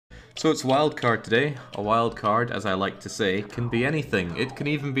So it's wildcard today. A wildcard, as I like to say, can be anything. It can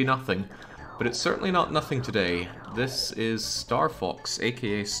even be nothing. But it's certainly not nothing today. This is Starfox,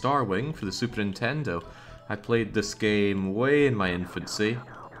 aka Starwing, for the Super Nintendo. I played this game way in my infancy.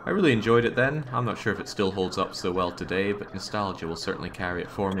 I really enjoyed it then. I'm not sure if it still holds up so well today, but nostalgia will certainly carry it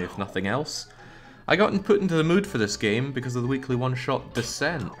for me if nothing else. I got put into the mood for this game because of the weekly one-shot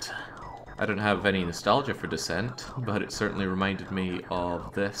Descent. I don't have any nostalgia for Descent, but it certainly reminded me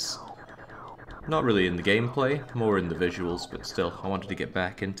of this. Not really in the gameplay, more in the visuals, but still, I wanted to get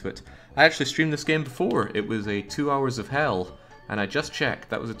back into it. I actually streamed this game before. It was a 2 Hours of Hell, and I just checked,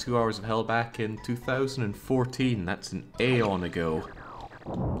 that was a 2 Hours of Hell back in 2014. That's an aeon ago.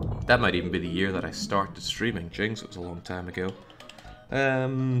 That might even be the year that I started streaming. Jinx, it was a long time ago.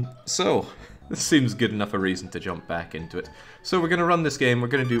 So, this seems good enough a reason to jump back into it. So we're going to run this game, we're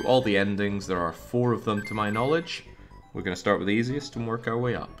going to do all the endings. There are 4 of them to my knowledge. We're going to start with the easiest and work our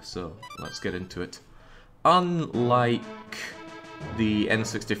way up, so let's get into it. Unlike the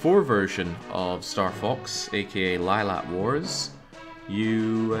N64 version of Starfox, aka Lilac Wars,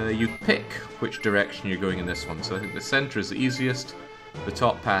 you pick which direction you're going in this one. So I think the center is the easiest, the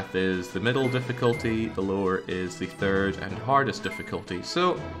top path is the middle difficulty, the lower is the third and hardest difficulty.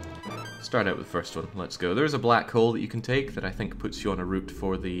 So, start out with the first one, let's go. There's a black hole that you can take that I think puts you on a route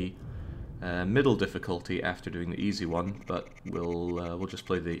for the middle difficulty after doing the easy one, but we'll just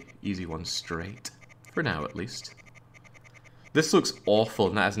play the easy one straight, for now at least. This looks awful,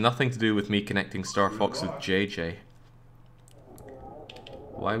 and that has nothing to do with me connecting Starfox with JJ.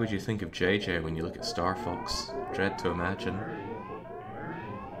 Why would you think of JJ when you look at Starfox? Dread to imagine.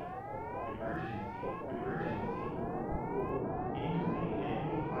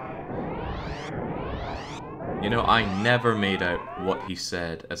 You know, I never made out what he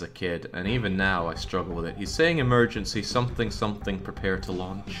said as a kid, and even now I struggle with it. He's saying emergency, something, something, prepare to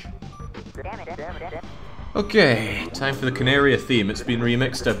launch. Okay, time for the Canaria theme. It's been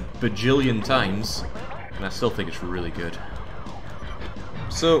remixed a bajillion times, and I still think it's really good.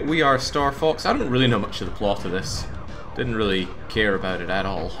 So, we are Starfox. I don't really know much of the plot of this. Didn't really care about it at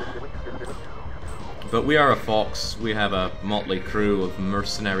all. But we are a fox. We have a motley crew of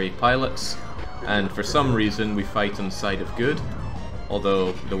mercenary pilots. And for some reason we fight on the side of good,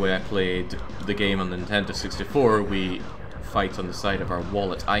 although the way I played the game on the Nintendo 64, we fight on the side of our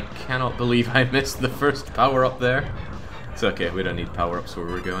wallet. I cannot believe I missed the first power-up there. It's okay, we don't need power-ups where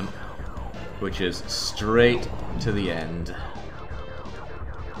we're going, which is straight to the end.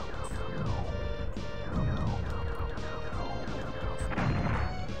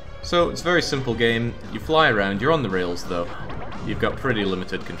 So, it's a very simple game. You fly around, you're on the rails though. You've got pretty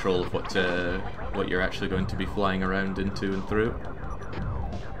limited control of what you're actually going to be flying around into and through.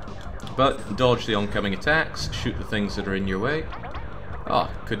 But dodge the oncoming attacks, shoot the things that are in your way. Oh,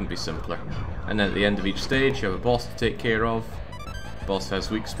 couldn't be simpler. And then at the end of each stage you have a boss to take care of. The boss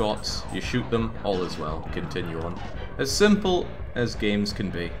has weak spots, you shoot them, all is well, continue on. As simple as games can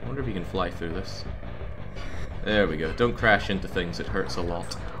be. I wonder if you can fly through this. There we go, don't crash into things, it hurts a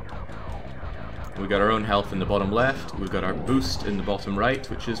lot. We've got our own health in the bottom left, we've got our boost in the bottom right,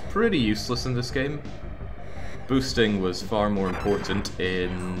 which is pretty useless in this game. Boosting was far more important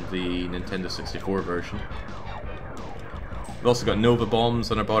in the Nintendo 64 version. We've also got Nova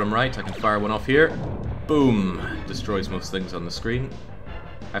Bombs on our bottom right, I can fire one off here. Boom! Destroys most things on the screen.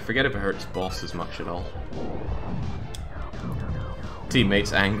 I forget if it hurts bosses much at all.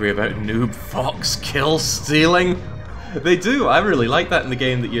 Teammates angry about noob fox kill stealing. They do. I really like that in the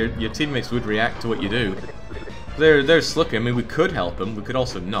game, that your teammates would react to what you do. They're slipping. I mean, we could help them. We could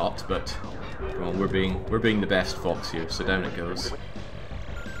also not, but come on, we're being the best fox here. So down it goes.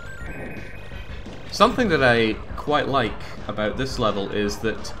 Something that I quite like about this level is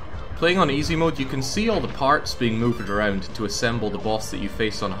that playing on easy mode, you can see all the parts being moved around to assemble the boss that you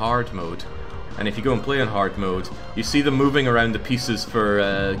face on hard mode. And if you go and play on hard mode, you see them moving around the pieces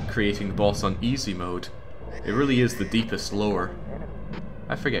for creating the boss on easy mode. It really is the deepest lore.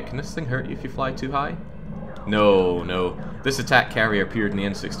 I forget, can this thing hurt you if you fly too high? No, no. This attack carrier appeared in the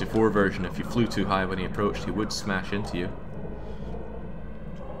N64 version. If you flew too high when he approached, he would smash into you.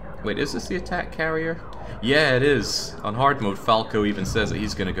 Wait, is this the attack carrier? Yeah, it is. On hard mode, Falco even says that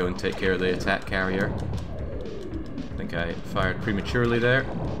he's going to go and take care of the attack carrier. I think I fired prematurely there.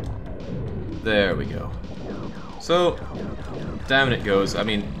 There we go. So, down it goes. I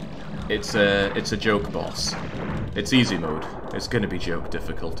mean, it's a joke boss. It's easy mode. It's gonna be joke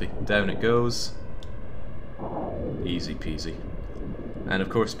difficulty. Down it goes. Easy peasy. And of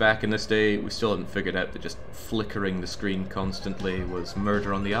course, back in this day, we still hadn't figured out that just flickering the screen constantly was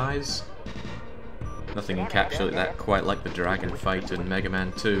murder on the eyes. Nothing encapsulates that quite like the dragon fight in Mega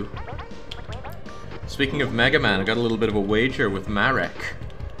Man 2. Speaking of Mega Man, I got a little bit of a wager with Marek.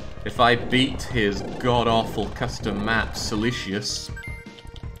 If I beat his god-awful custom map, Silicious,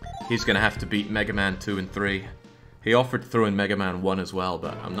 he's gonna have to beat Mega Man 2 and 3. He offered to throw in Mega Man 1 as well,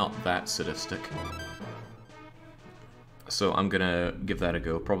 but I'm not that sadistic. So I'm gonna give that a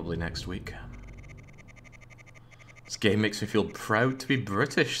go, probably next week. This game makes me feel proud to be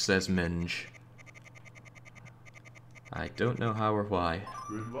British, says Minge. I don't know how or why.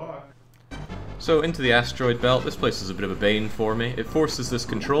 Good luck. So into the asteroid belt. This place is a bit of a bane for me. It forces this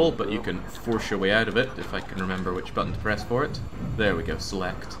control, but you can force your way out of it if I can remember which button to press for it. There we go,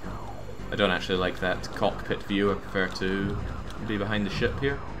 select. I don't actually like that cockpit view. I prefer to be behind the ship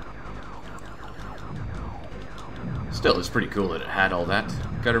here. Still, it's pretty cool that it had all that.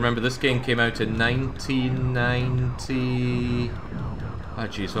 Gotta remember, this game came out in 1990... Oh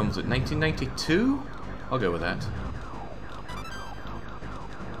jeez, when was it? 1992? I'll go with that.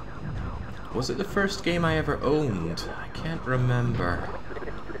 Was it the first game I ever owned? I can't remember.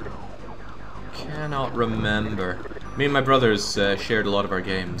 Cannot remember. Me and my brothers shared a lot of our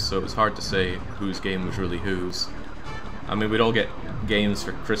games, so it was hard to say whose game was really whose. I mean, we'd all get games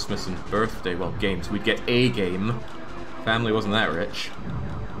for Christmas and birthday. Well, games. We'd get a game. Family wasn't that rich.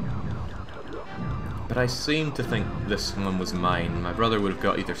 But I seem to think this one was mine. My brother would have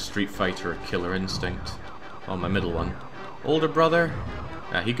got either Street Fighter or Killer Instinct. Oh, my middle one. Older brother?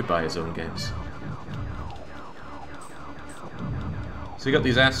 He could buy his own games. So you got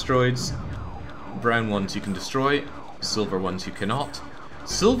these asteroids. Brown ones you can destroy, silver ones you cannot.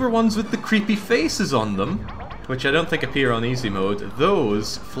 Silver ones with the creepy faces on them, which I don't think appear on easy mode,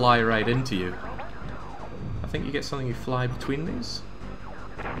 those fly right into you. I think you get something you fly between these?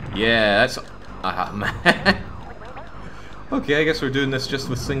 Yeah, that's... Ah, man. Okay, I guess we're doing this just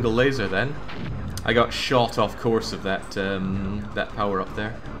with single laser then. I got shot off course of that that power up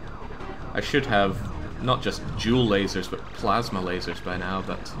there. I should have not just dual lasers but plasma lasers by now,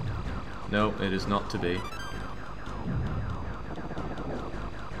 but no, it is not to be.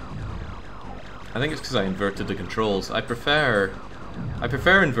 I think it's because I inverted the controls. I prefer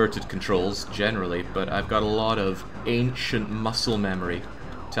inverted controls generally, but I've got a lot of ancient muscle memory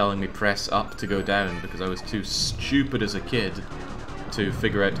telling me press up to go down because I was too stupid as a kid to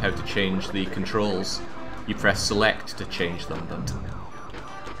figure out how to change the controls. You press select to change them, but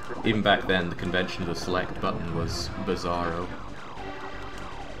even back then the convention of the select button was bizarro.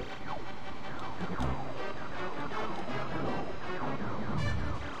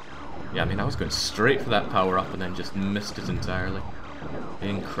 Yeah, I mean, I was going straight for that power up and then just missed it entirely.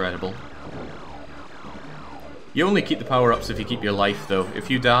 Incredible. You only keep the power-ups if you keep your life, though. If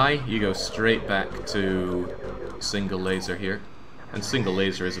you die, you go straight back to single laser here. And single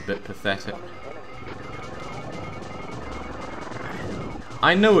laser is a bit pathetic.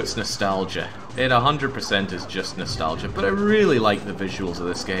 I know it's nostalgia. It 100% is just nostalgia, but I really like the visuals of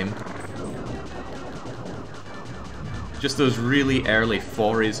this game. Just those really early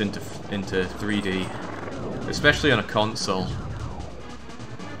forays into 3D, especially on a console.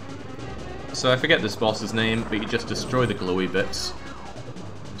 So I forget this boss's name, but you just destroy the glowy bits.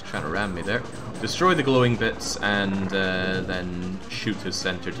 He's trying to ram me there. Destroy the glowing bits and then shoot his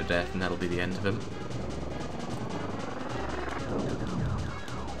center to death, and that'll be the end of him.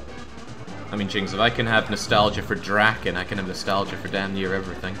 I mean, Jinx, if I can have nostalgia for Draken, I can have nostalgia for damn near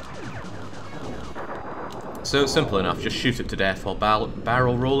everything. So, simple enough, just shoot it to death while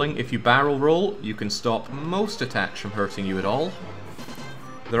barrel rolling. If you barrel roll, you can stop most attacks from hurting you at all.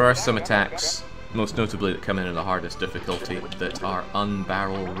 There are some attacks, most notably that come in at the hardest difficulty, that are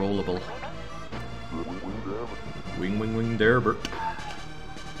unbarrel rollable. Wing, wing, wing, there, Bert.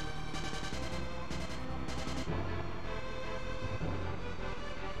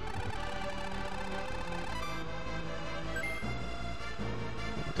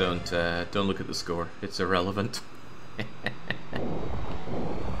 Don't look at the score. It's irrelevant.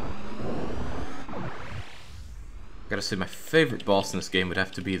 Gotta say, my favorite boss in this game would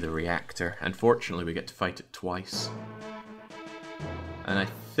have to be the reactor. Unfortunately, we get to fight it twice. And I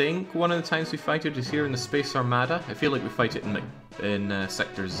think one of the times we fight it is here in the Space Armada. I feel like we fight it in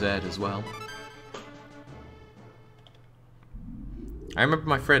Sector Z as well. I remember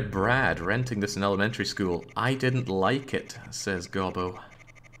my friend Brad renting this in elementary school. I didn't like it, says Gobbo.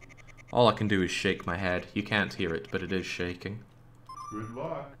 All I can do is shake my head. You can't hear it, but it is shaking. Good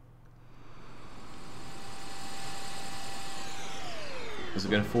luck. Is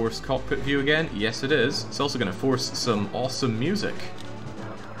it going to force cockpit view again? Yes, it is. It's also going to force some awesome music.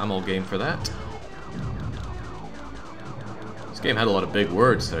 I'm all game for that. Let's game had a lot of big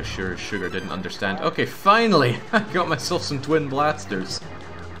words that I'm sure Sugar didn't understand. Okay, finally! I got myself some twin blasters.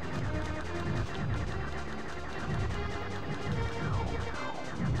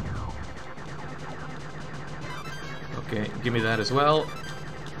 Okay, give me that as well.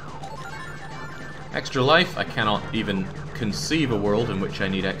 Extra life, I cannot even conceive a world in which I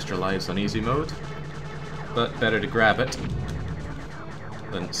need extra lives on easy mode. But better to grab it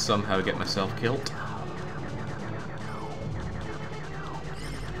than somehow get myself killed.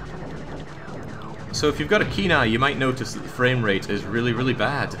 So if you've got a keen eye, you might notice that the frame rate is really, really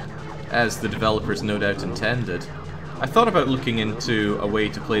bad, as the developers no doubt intended. I thought about looking into a way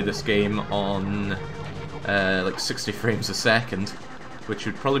to play this game on like 60 frames a second, which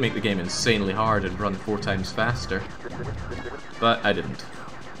would probably make the game insanely hard and run 4 times faster. But I didn't.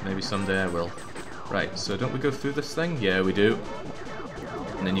 Maybe someday I will. Right, so don't we go through this thing? Yeah, we do.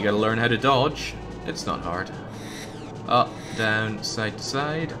 And then you gotta learn how to dodge. It's not hard. Up, down, side to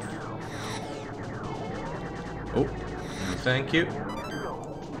side. Oh, no thank you.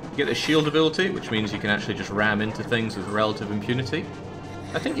 You get the shield ability, which means you can actually just ram into things with relative impunity.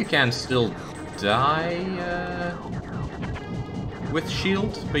 I think you can still die with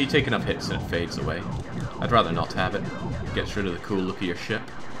shield, but you take enough hits and it fades away. I'd rather not have it. It gets rid of the cool look of your ship.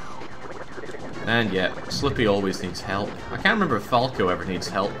 And yeah, Slippy always needs help. I can't remember if Falco ever needs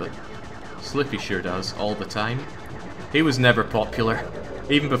help, but Slippy sure does, all the time. He was never popular.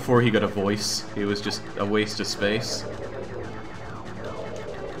 Even before he got a voice, he was just a waste of space.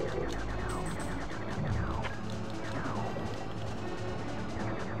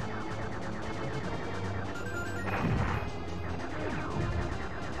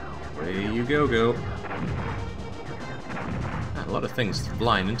 Way you go. A lot of things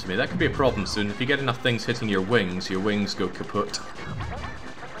flying into me. That could be a problem soon. If you get enough things hitting your wings go kaput.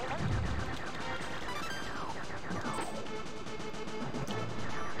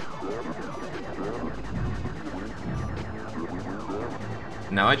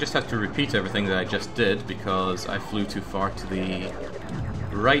 Now I just have to repeat everything that I just did because I flew too far to the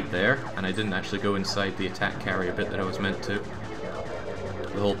right there and I didn't actually go inside the attack carrier bit that I was meant to.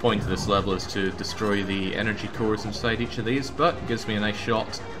 The whole point of this level is to destroy the energy cores inside each of these, but it gives me a nice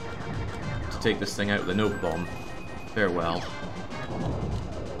shot to take this thing out with a Nova Bomb. Farewell.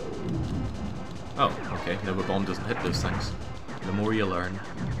 Oh, okay, Nova Bomb doesn't hit those things. The more you learn.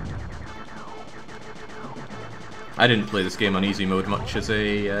 I didn't play this game on easy mode much as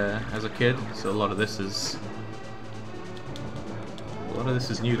a kid, so a lot of this is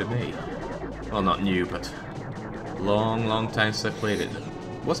new to me. Well, not new, but long time since I played it.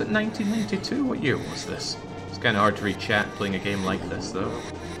 Was it 1992? What year was this? It's kind of hard to read chat playing a game like this, though.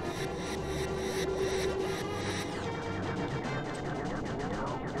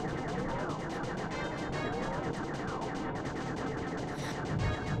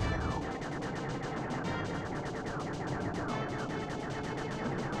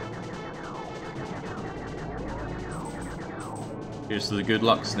 Here's to the good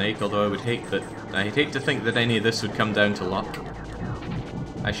luck, Snake, although I'd hate to think that any of this would come down to luck.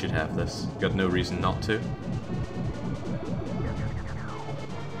 I should have this. Got no reason not to.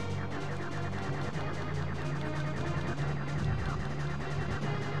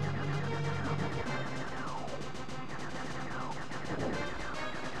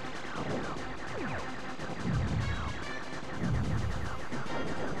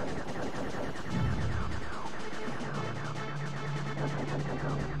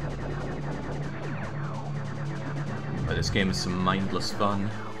 This game is some mindless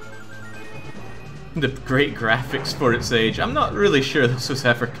fun. The great graphics for its age. I'm not really sure this was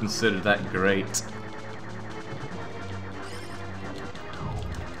ever considered that great.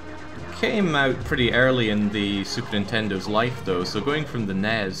 Came out pretty early in the Super Nintendo's life though, so going from the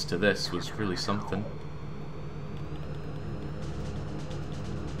NES to this was really something.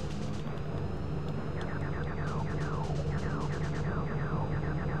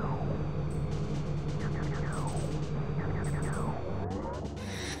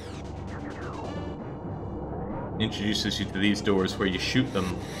 Introduces you to these doors where you shoot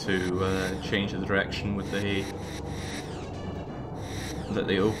them to change the direction with that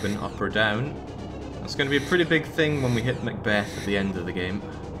they open up or down. That's going to be a pretty big thing when we hit Macbeth at the end of the game.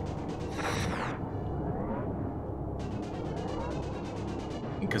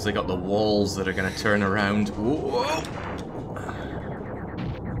 Because they got the walls that are going to turn around. Whoa!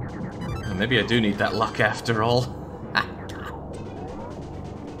 Maybe I do need that luck after all.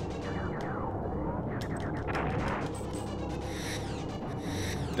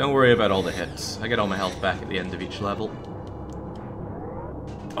 Don't worry about all the hits. I get all my health back at the end of each level.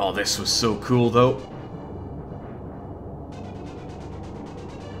 Oh, this was so cool, though.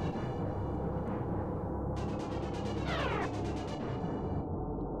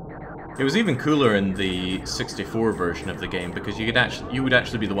 It was even cooler in the 64 version of the game because you would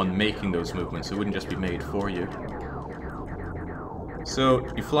actually be the one making those movements. It wouldn't just be made for you. So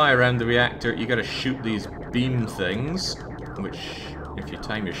you fly around the reactor. You got to shoot these beam things, which, if you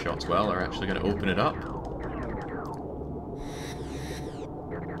time your shots well, are actually going to open it up.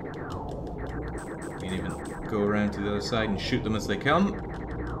 You can even go around to the other side and shoot them as they come.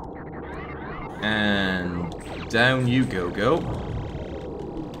 And down you go.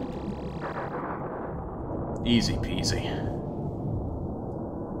 Easy peasy.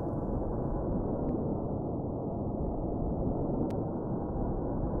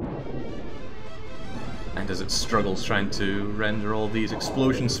 And as it struggles trying to render all these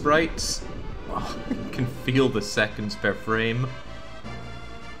explosion sprites, oh, you can feel the seconds per frame.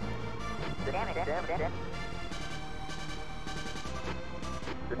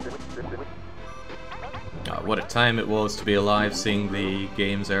 Oh, what a time it was to be alive seeing the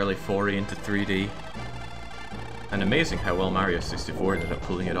game's early foray into 3D. And amazing how well Mario 64 ended up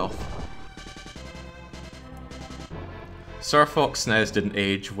pulling it off. Starfox SNES didn't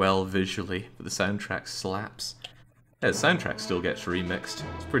age well visually, but the soundtrack slaps. Yeah, the soundtrack still gets remixed.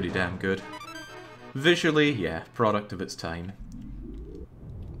 It's pretty damn good. Visually, yeah, product of its time.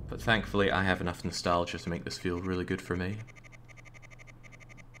 But thankfully I have enough nostalgia to make this feel really good for me.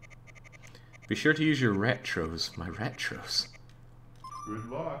 Be sure to use your retros. My retros. Good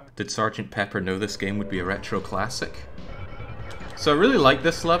luck. Did Sgt. Pepper know this game would be a retro classic? So I really like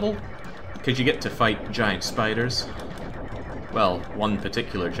this level, because you get to fight giant spiders. Well, one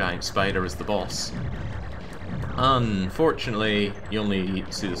particular giant spider is the boss. Unfortunately, you only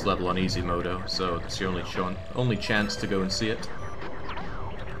see this level on easy modo, so it's your only chance to go and see it.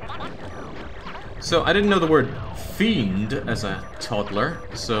 So I didn't know the word fiend as a toddler,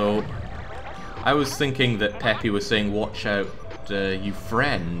 so I was thinking that Peppy was saying watch out, you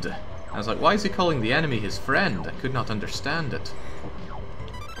friend. I was like, why is he calling the enemy his friend? I could not understand it.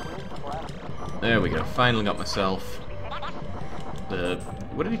 There we go, finally got myself the...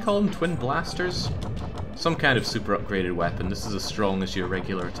 what did he call them? Twin blasters? Some kind of super upgraded weapon. This is as strong as your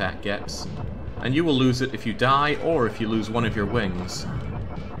regular attack gets. And you will lose it if you die, or if you lose one of your wings.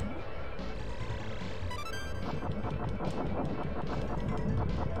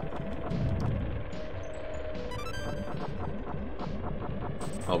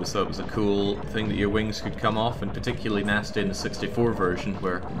 Always thought it was a cool thing that your wings could come off, and particularly nasty in the 64 version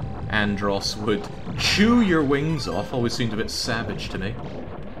where Andros would chew your wings off. Always seemed a bit savage to me.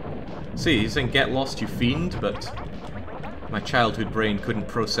 See, he's saying get lost you fiend, but my childhood brain couldn't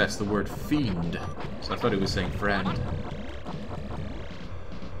process the word fiend, so I thought he was saying friend.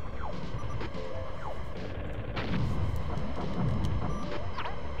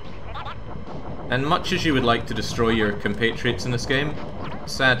 And much as you would like to destroy your compatriots in this game,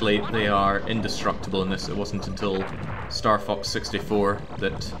 sadly they are indestructible in this. It wasn't until Starfox 64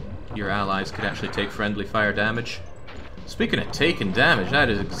 that your allies could actually take friendly fire damage. Speaking of taking damage, that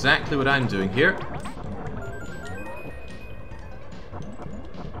is exactly what I'm doing here.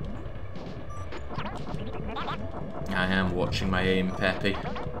 I am watching my aim, Peppy.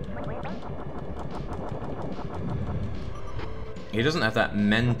 He doesn't have that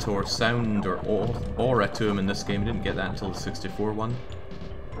mentor sound or aura to him in this game. He didn't get that until the 64 one.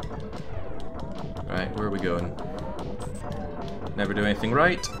 Right, where are we going? Never do anything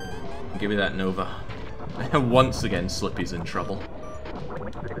right. Give me that Nova. Once again, Slippy's in trouble.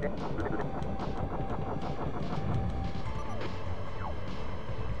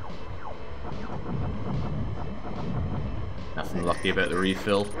 Nothing lucky about the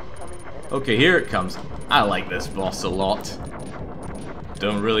refill. Okay, here it comes. I like this boss a lot.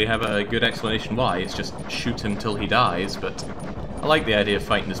 Don't really have a good explanation why, it's just shoot him till he dies, but I like the idea of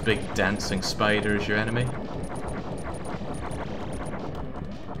fighting this big dancing spider as your enemy.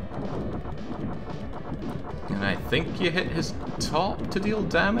 And I think you hit his top to deal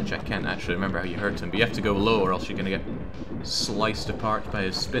damage? I can't actually remember how you hurt him, but you have to go low or else you're gonna get sliced apart by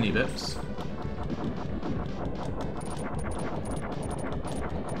his spinny bits.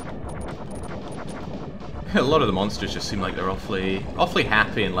 A lot of the monsters just seem like they're awfully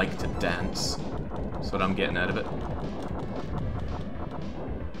happy and like to dance. That's what I'm getting out of it.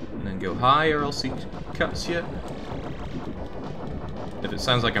 And then go high or else he cuts you. If it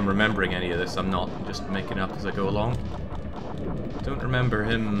sounds like I'm remembering any of this, I'm not. I'm just making it up as I go along. Don't remember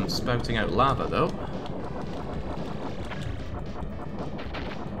him spouting out lava though.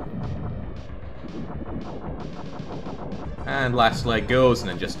 And last leg goes, and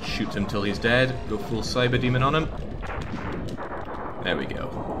then just shoot him till he's dead. Go full Cyber Demon on him. There we go.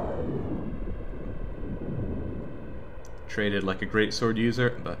 traded like a greatsword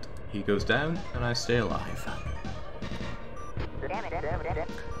user, but he goes down and I stay alive.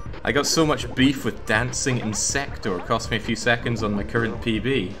 I got so much beef with Dancing Insector, it cost me a few seconds on my current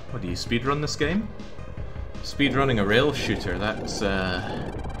PB. What, do you speedrun this game? Speedrunning a rail shooter, that's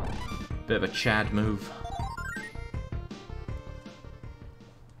a bit of a Chad move.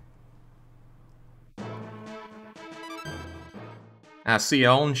 Ah, see,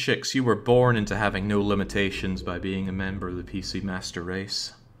 Alnshix, you were born into having no limitations by being a member of the PC Master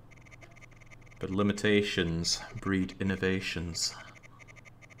Race. But limitations breed innovations.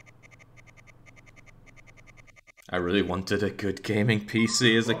 I really wanted a good gaming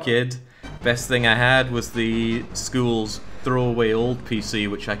PC as a kid. Best thing I had was the school's throwaway old PC,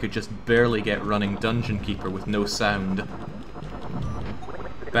 which I could just barely get running Dungeon Keeper with no sound.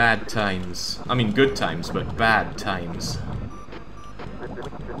 Bad times. I mean good times, but bad times.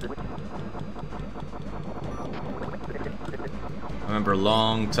 I remember a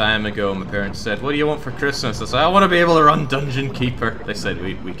long time ago my parents said, "What do you want for Christmas?" I said, "I want to be able to run Dungeon Keeper." They said,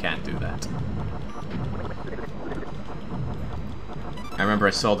 we can't do that. I remember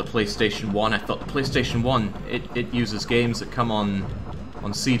I saw the PlayStation 1, I thought the PlayStation 1, it uses games that come on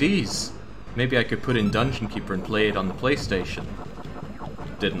CDs. Maybe I could put in Dungeon Keeper and play it on the PlayStation.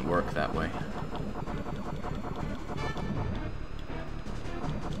 Didn't work that way.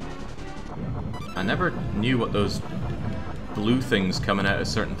 I never knew what those blue things coming out of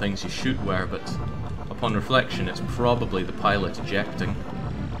certain things you shoot were, but upon reflection it's probably the pilot ejecting.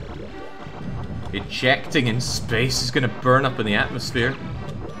 Ejecting in space is gonna burn up in the atmosphere.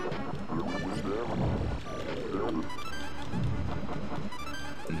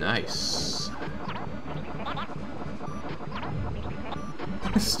 Nice.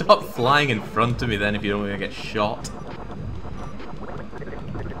 Stop flying in front of me then if you don't want to get shot.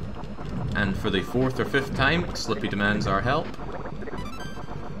 And for the 4th or 5th time, Slippy demands our help.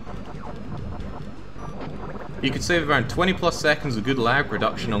 You could save around 20 plus seconds of good lag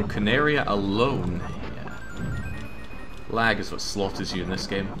reduction on Canaria alone. Yeah. Lag is what slaughters you in this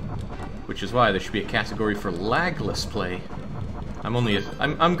game. Which is why there should be a category for lagless play. I'm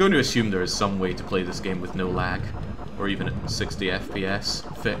going to assume there is some way to play this game with no lag. Or even at 60 FPS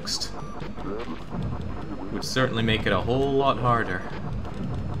fixed. Would certainly make it a whole lot harder.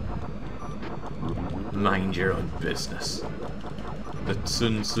 Mind your own business. The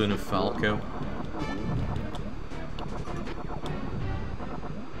Sun of Falco.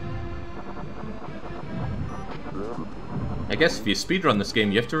 I guess if you speedrun this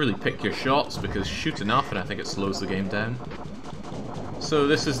game, you have to really pick your shots, because shoot enough and I think it slows the game down. So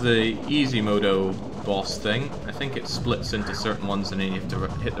this is the easy modo boss thing. I think it splits into certain ones and then you have to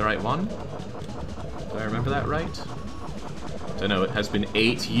hit the right one. Do I remember that right? I don't know, it has been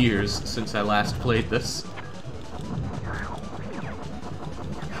 8 years since I last played this.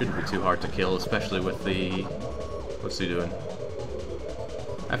 Shouldn't be too hard to kill, especially with the... What's he doing?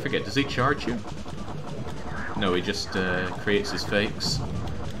 I forget, does he charge you? No, he just creates his fakes.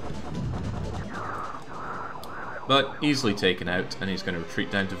 But easily taken out, and he's going to retreat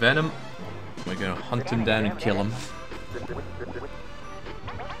down to Venom. We're going to hunt him down and kill him.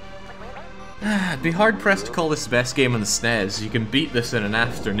 I'd be hard pressed to call this the best game on the SNES. You can beat this in an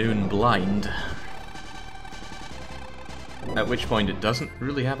afternoon blind. At which point it doesn't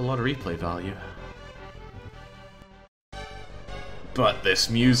really have a lot of replay value. But this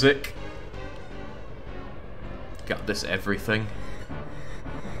music... Got this everything.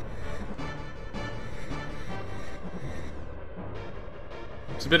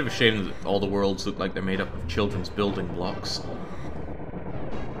 It's a bit of a shame that all the worlds look like they're made up of children's building blocks.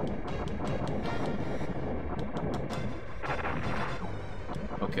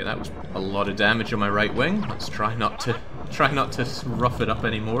 Okay, that was a lot of damage on my right wing. Let's try not to rough it up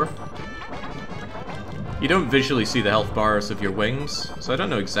anymore. You don't visually see the health bars of your wings, so I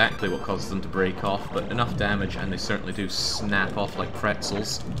don't know exactly what causes them to break off, but enough damage and they certainly do snap off like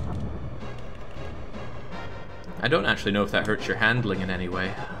pretzels. I don't actually know if that hurts your handling in any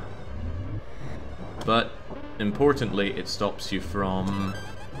way. But, importantly, it stops you from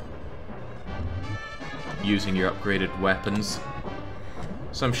using your upgraded weapons.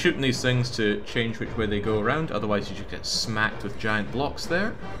 So I'm shooting these things to change which way they go around, otherwise you just get smacked with giant blocks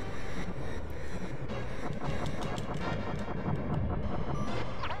there.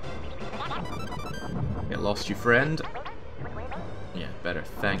 Get lost, you friend. Yeah, better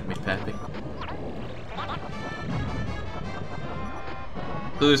thank me, Peppy.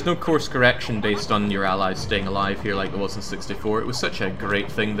 So there's no course correction based on your allies staying alive here like there was in 64. It was such a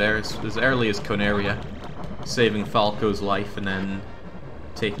great thing there, as early as Conaria, saving Falco's life and then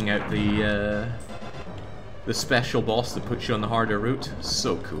taking out the the special boss that puts you on the harder route.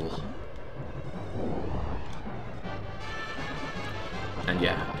 So cool. And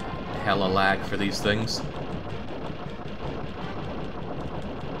yeah, hella lag for these things.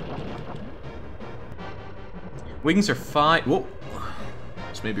 Wings are 5... Whoa!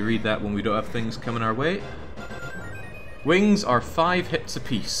 Let's maybe read that when we don't have things coming our way. Wings are 5 hits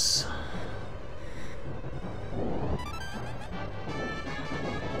apiece.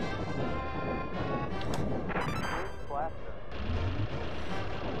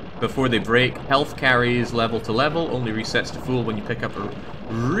 Before they break, health carries level to level, only resets to full when you pick up a...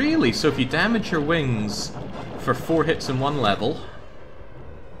 Really? So if you damage your wings for 4 hits in one level,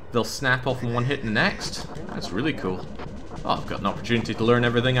 they'll snap off in 1 hit in the next? That's really cool. Oh, I've got an opportunity to learn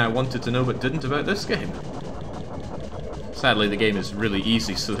everything I wanted to know but didn't about this game. Sadly, the game is really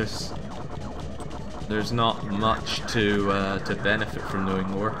easy, so there's not much to benefit from knowing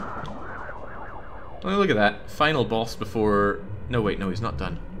more. Oh, look at that. Final boss before... No, wait, no, he's not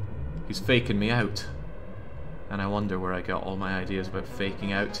done. He's faking me out. And I wonder where I got all my ideas about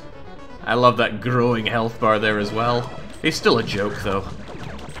faking out. I love that growing health bar there as well. He's still a joke, though.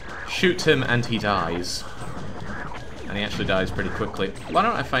 Shoot him and he dies. And he actually dies pretty quickly. Why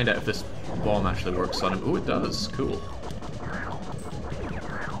don't I find out if this bomb actually works on him? Oh, it does. Cool.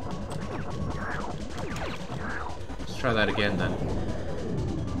 Let's try that again, then.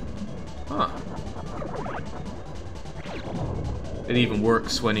 Huh. It even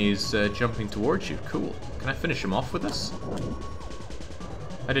works when he's jumping towards you. Cool. Can I finish him off with this?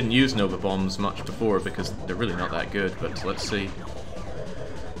 I didn't use Nova Bombs much before because they're really not that good, but let's see.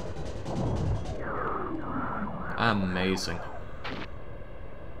 Amazing.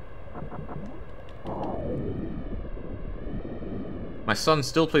 My son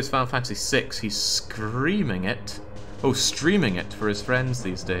still plays Final Fantasy VI. He's screaming it. Oh, streaming it for his friends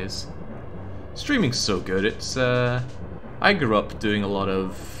these days. Streaming's so good. It's, I grew up doing a lot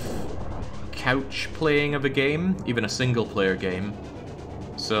of couch playing of a game, even a single-player game.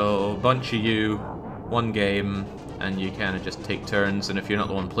 So, a bunch of you, one game, and you kind of just take turns, and if you're not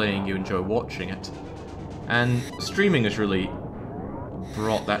the one playing, you enjoy watching it. And streaming has really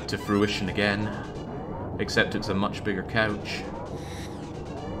brought that to fruition again, except it's a much bigger couch.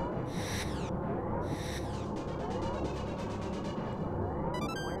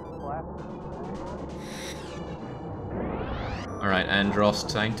 Alright, Andros,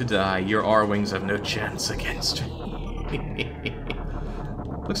 time to die. Your R-Wings have no chance against me.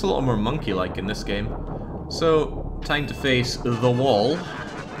 Looks a lot more monkey-like in this game. So, time to face the wall.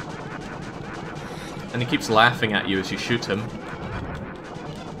 And he keeps laughing at you as you shoot him.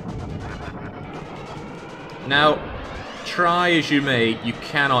 Now, try as you may, you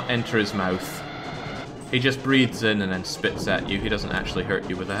cannot enter his mouth. He just breathes in and then spits at you. He doesn't actually hurt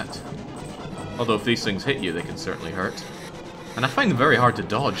you with that. Although if these things hit you, they can certainly hurt. And I find them very hard to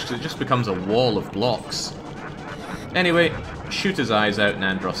dodge, because it just becomes a wall of blocks. Anyway, shoot his eyes out and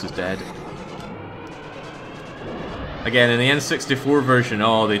Andros is dead. Again, in the N64 version,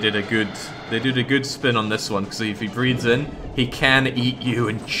 oh, they did a good spin on this one, because if he breathes in, he can eat you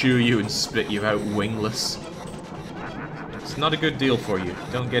and chew you and spit you out wingless. It's not a good deal for you.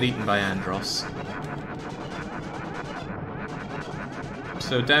 Don't get eaten by Andros.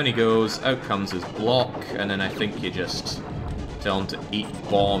 So down he goes, out comes his block, and then I think you just tell him to eat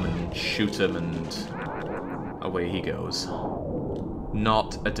bomb and shoot him, and away he goes.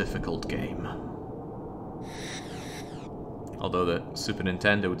 Not a difficult game. Although the Super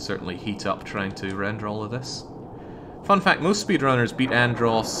Nintendo would certainly heat up trying to render all of this. Fun fact, most speedrunners beat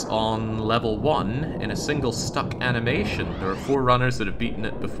Andros on level 1 in a single stuck animation. There are 4 runners that have beaten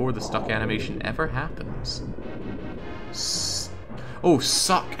it before the stuck animation ever happens. Oh,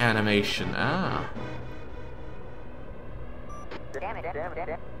 suck animation, ah.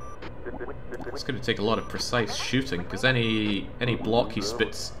 It's going to take a lot of precise shooting, because any block he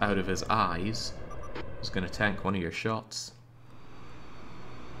spits out of his eyes is going to tank one of your shots.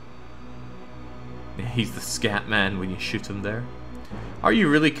 He's the scat man when you shoot him there. Are you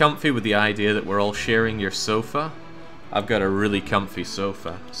really comfy with the idea that we're all sharing your sofa? I've got a really comfy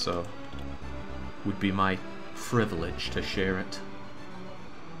sofa, so it would be my privilege to share it.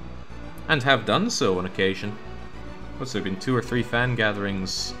 And have done so on occasion. What's there been 2 or 3 fan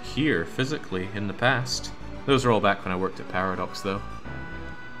gatherings here, physically, in the past? Those are all back when I worked at Paradox, though.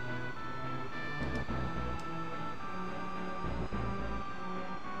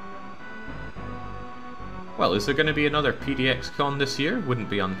 Well, is there going to be another PDX-Con this year? Wouldn't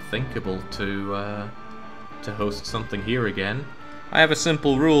be unthinkable to host something here again. I have a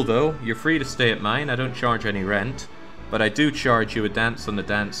simple rule, though. You're free to stay at mine. I don't charge any rent. But I do charge you a dance on the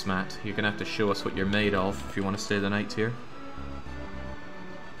dance mat. You're gonna have to show us what you're made of if you want to stay the night here.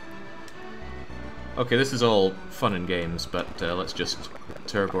 Okay, this is all fun and games, but let's just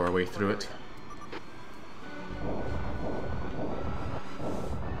turbo our way through it.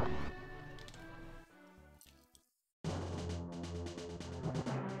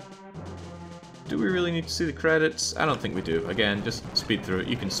 Do we really need to see the credits? I don't think we do. Again, just speed through it.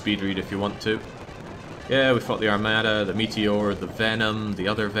 You can speed read if you want to. Yeah, we fought the Armada, the Meteor, the Venom, the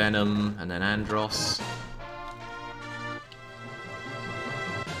other Venom, and then Andross.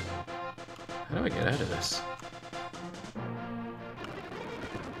 How do I get out of this?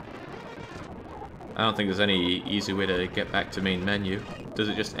 I don't think there's any easy way to get back to main menu. Does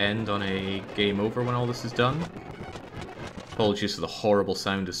it just end on a game over when all this is done? Apologies for the horrible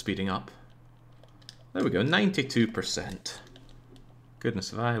sound of speeding up. There we go, 92%.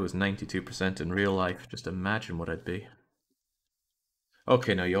 Goodness, if I was 92% in real life, just imagine what I'd be.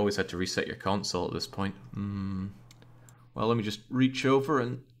 Okay, now you always had to reset your console at this point. Well, let me just reach over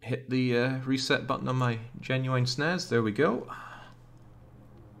and hit the reset button on my genuine SNES. There we go.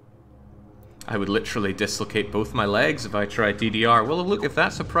 I would literally dislocate both my legs if I tried DDR. Well, look, if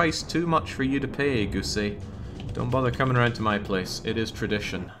that's a price too much for you to pay, Goosey, don't bother coming around to my place. It is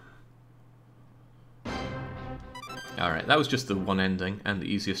tradition. Alright, that was just the one ending, and the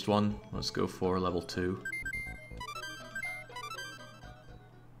easiest one. Let's go for level 2.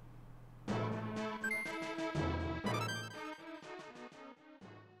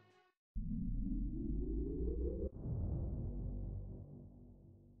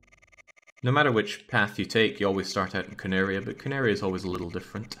 No matter which path you take, you always start out in Canaria, but Canaria is always a little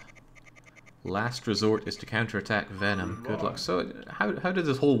different. Last resort is to counterattack Venom. Good luck. So, how did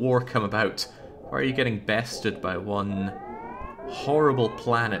this whole war come about? Why are you getting bested by one horrible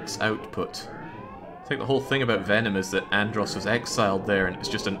planet's output? I think the whole thing about Venom is that Andross was exiled there and it's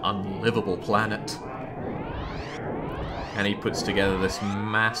just an unlivable planet. And he puts together this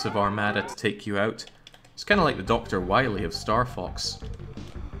massive armada to take you out. It's kind of like the Dr. Wily of Starfox.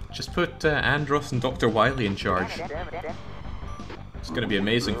 Just put Andross and Dr. Wily in charge. It's going to be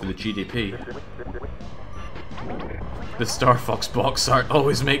amazing for the GDP. The Starfox box art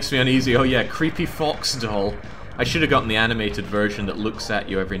always makes me uneasy. Oh yeah, creepy fox doll. I should have gotten the animated version that looks at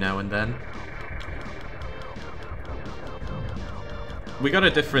you every now and then. We got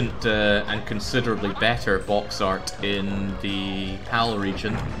a different and considerably better box art in the PAL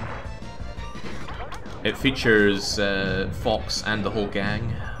region. It features Fox and the whole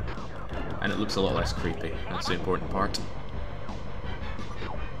gang, and it looks a lot less creepy. That's the important part.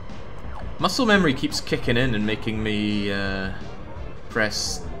 Muscle memory keeps kicking in and making me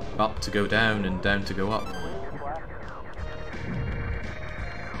press up to go down and down to go up.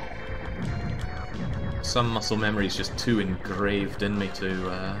 Some muscle memory is just too engraved in me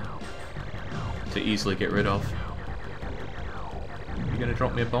to easily get rid of. You gonna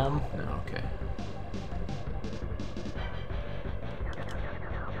drop me a bomb? No, okay.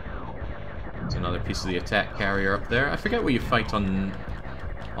 There's another piece of the attack carrier up there. I forget what you fight on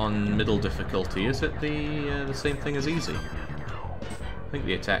middle difficulty. Is it the same thing as easy? I think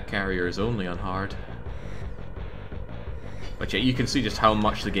the attack carrier is only on hard. But yeah, you can see just how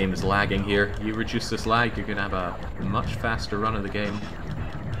much the game is lagging here. You reduce this lag, you're gonna have a much faster run of the game.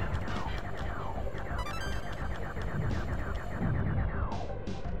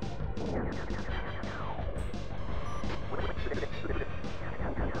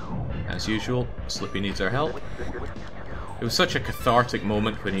 As usual, Slippy needs our help. It was such a cathartic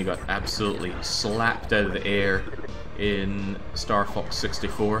moment when he got absolutely slapped out of the air in Starfox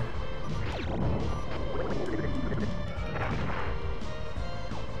 64.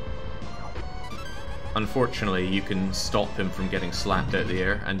 Unfortunately, you can stop him from getting slapped out of the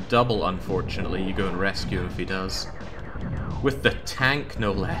air, and double unfortunately, you go and rescue him if he does. With the tank,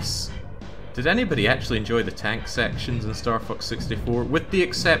 no less. Did anybody actually enjoy the tank sections in Starfox 64? With the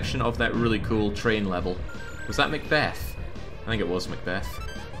exception of that really cool train level. Was that Macbeth? I think it was Macbeth.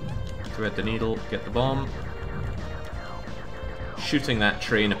 Thread the needle, get the bomb. Shooting that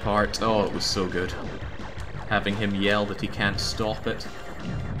train apart, oh, it was so good. Having him yell that he can't stop it.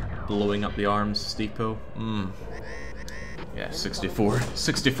 Blowing up the arms, Steepo. Yeah, 64.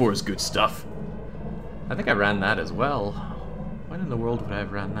 64 is good stuff. I think I ran that as well. When in the world would I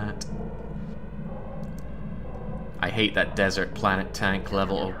have ran that? I hate that desert planet tank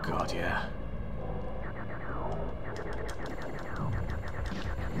level. Oh god, yeah.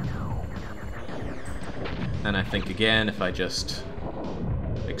 And I think again, if I just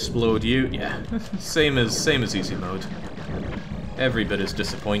explode you, yeah, same as easy mode. Every bit as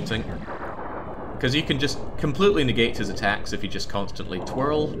disappointing. Because you can just completely negate his attacks if you just constantly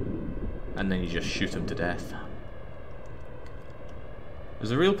twirl, and then you just shoot him to death.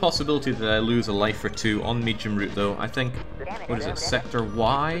 There's a real possibility that I lose a life or two on medium route though. I think, what is it, Sector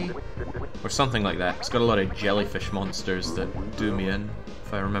Y? Or something like that. It's got a lot of jellyfish monsters that do me in,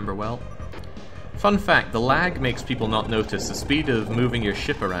 if I remember well. Fun fact, the lag makes people not notice the speed of moving your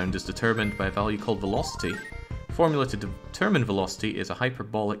ship around is determined by a value called velocity. The formula to determine velocity is a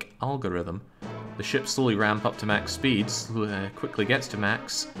hyperbolic algorithm. The ship slowly ramp up to max speeds, quickly gets to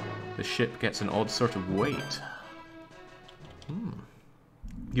max, the ship gets an odd sort of weight.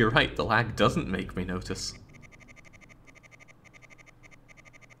 You're right, the lag doesn't make me notice.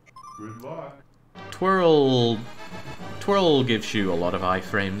 Good luck. Twirl gives you a lot of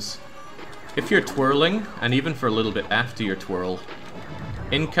iframes. If you're twirling, and even for a little bit after your twirl,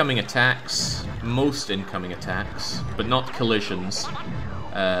 incoming attacks, most incoming attacks, but not collisions,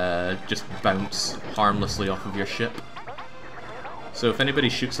 just bounce harmlessly off of your ship. So if anybody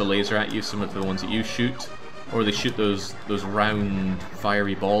shoots a laser at you, similar to the ones that you shoot, or they shoot those round,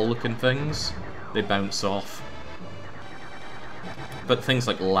 fiery ball-looking things, they bounce off. But things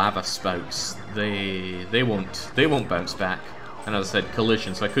like lava spouts, they won't bounce back. And as I said,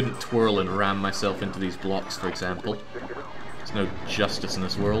 collision, so I couldn't twirl and ram myself into these blocks, for example. There's no justice in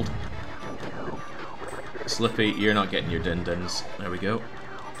this world. Slippy, you're not getting your din-dins. There we go.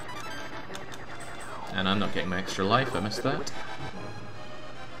 And I'm not getting my extra life, I missed that.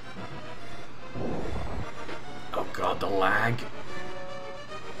 Oh god, the lag.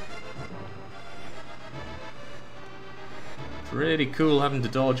 Pretty cool having to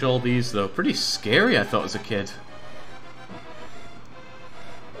dodge all these though. Pretty scary, I thought, as a kid.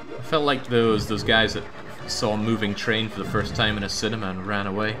 I felt like those guys that saw a moving train for the first time in a cinema and ran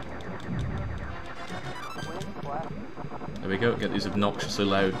away. There we go, get these obnoxiously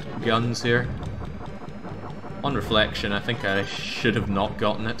loud guns here. On reflection, I think I should have not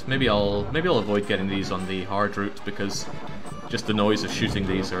gotten it. Maybe I'll avoid getting these on the hard route because just the noise of shooting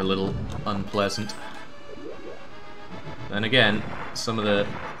these are a little unpleasant. Then again, some of the...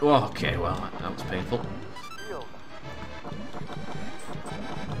 Oh, okay, well, that was painful.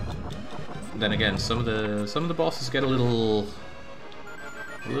 Then again, some of the bosses get a little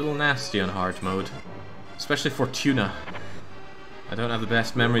nasty on hard mode, especially Fortuna. I don't have the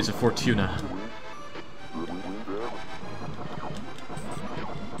best memories of Fortuna.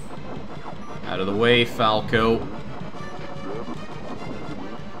 Out of the way, Falco.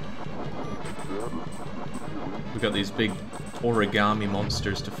 We've got these big origami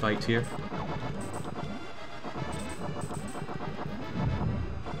monsters to fight here.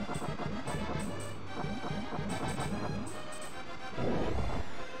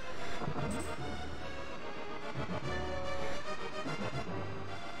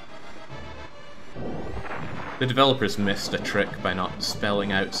 The developers missed a trick by not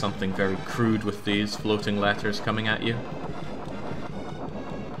spelling out something very crude with these floating letters coming at you.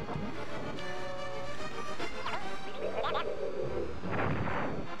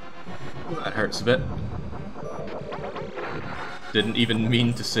 That hurts a bit. Didn't even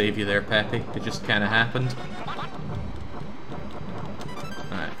mean to save you there, Peppy. It just kinda happened.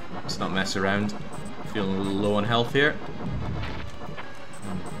 Alright, let's not mess around. Feeling a little low on health here.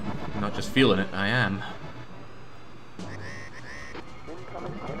 I'm not just feeling it, I am.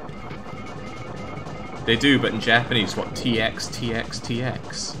 They do, but in Japanese, what? TX, TX,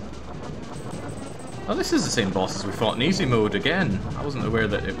 TX. Oh, this is the same boss as we fought in easy mode again. I wasn't aware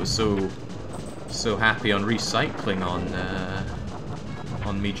that it was so happy on recycling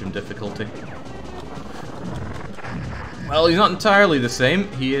on medium difficulty. Well, he's not entirely the same.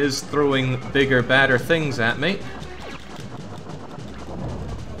 He is throwing bigger, badder things at me.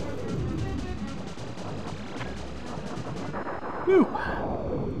 Whew.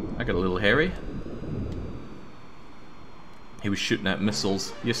 I got a little hairy. He was shooting at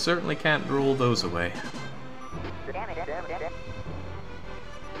missiles. You certainly can't roll those away.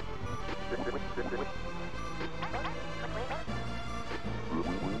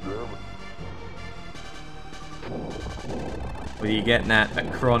 What are you getting at,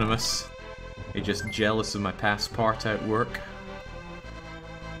 Acronymus? You're just jealous of my past part-out work?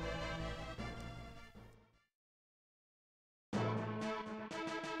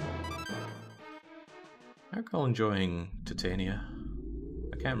 I recall enjoying Titania.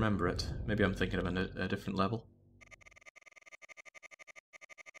 I can't remember it. Maybe I'm thinking of a different level.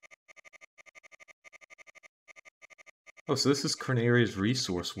 Oh, so this is Corneria's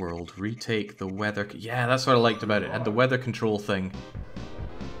resource world. Retake the weather... Yeah, that's what I liked about it. It had the weather control thing.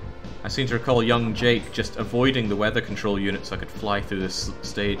 I seem to recall young Jake just avoiding the weather control unit so I could fly through this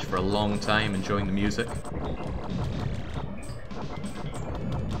stage for a long time, enjoying the music.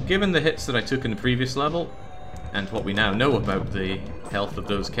 Given the hits that I took in the previous level, and what we now know about the health of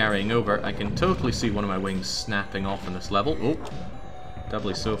those carrying over, I can totally see one of my wings snapping off in this level. Oh,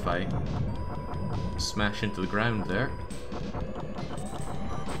 doubly so if I smash into the ground there.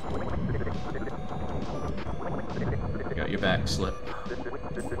 Got your back slip.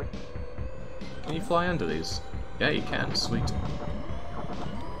 Can you fly under these? Yeah, you can. Sweet.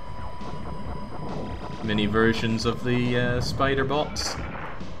 Mini versions of the spider bots.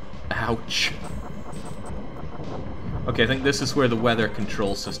 Ouch. Okay, I think this is where the weather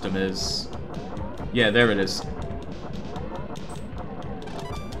control system is. Yeah, there it is.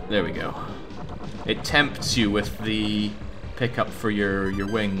 There we go. It tempts you with the pickup for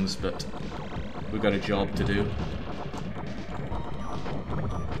your wings, but we've got a job to do.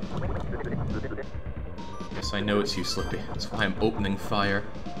 Yes, I know it's you, Slippy. That's why I'm opening fire.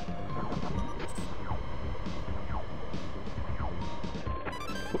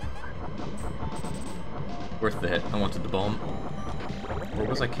 Worth the hit. I wanted the bomb. Or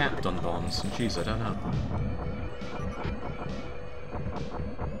was I capped on bombs? Jeez, I don't know.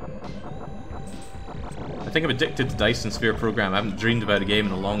 I think I'm addicted to Dyson Sphere program. I haven't dreamed about a game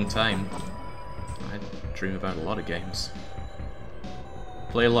in a long time. I dream about a lot of games.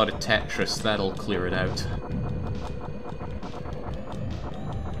 Play a lot of Tetris, that'll clear it out.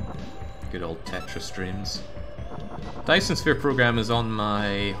 Good old Tetris dreams. Dyson Sphere program is on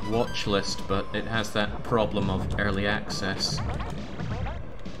my watch list, but it has that problem of early access.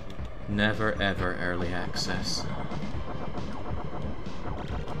 Never ever early access.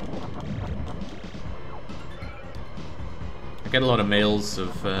 I get a lot of mails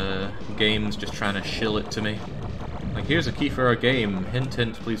of games just trying to shill it to me. Like, here's a key for our game, hint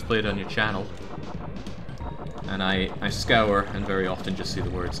hint, please play it on your channel. And I scour and very often just see the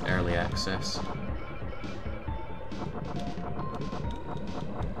words early access.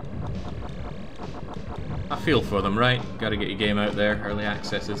 I feel for them, right? Gotta get your game out there. Early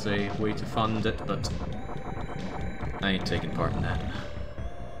access is a way to fund it, but I ain't taking part in that.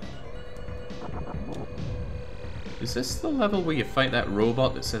 Is this the level where you fight that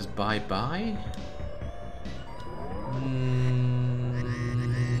robot that says bye-bye?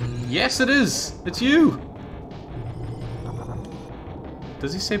 Yes, it is! It's you!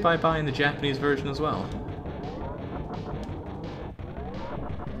 Does he say bye-bye in the Japanese version as well?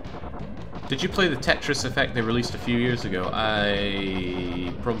 Did you play the Tetris Effect they released a few years ago?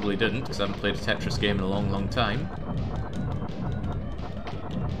 I probably didn't, because I haven't played a Tetris game in a long, long time.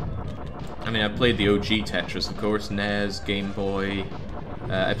 I mean, I played the OG Tetris, of course, NES, Game Boy.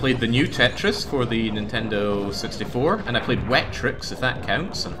 I played the new Tetris for the Nintendo 64, and I played Wet Tricks, if that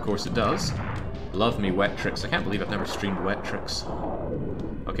counts, and of course it does. Love me Wet Tricks. I can't believe I've never streamed Wet Tricks.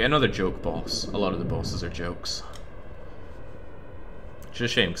 Okay, another joke boss. A lot of the bosses are jokes. Which is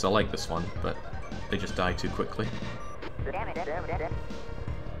a shame, because I like this one, but they just die too quickly.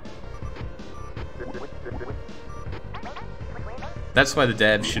 That's why the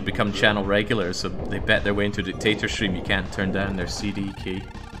devs should become channel regulars, so they bet their way into a dictator stream you can't turn down their CD key.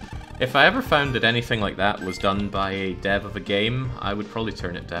 If I ever found that anything like that was done by a dev of a game, I would probably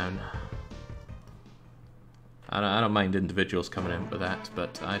turn it down. I don't mind individuals coming in for that,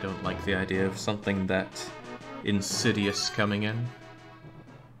 but I don't like the idea of something that insidious coming in.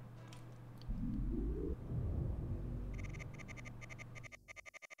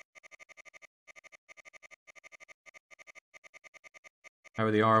 How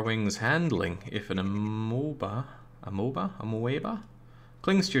are the R-Wings handling if an amoeba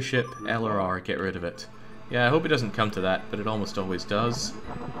clings to your ship, L or R, get rid of it. Yeah, I hope it doesn't come to that, but it almost always does.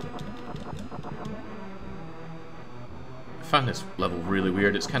 I found this level really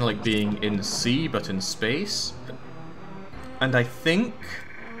weird. It's kind of like being in sea, but in space. And I think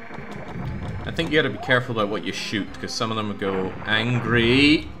you gotta be careful about what you shoot, because some of them will go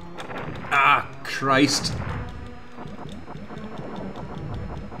angry. Ah, Christ.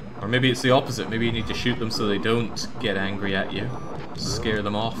 Or maybe it's the opposite. Maybe you need to shoot them so they don't get angry at you. Scare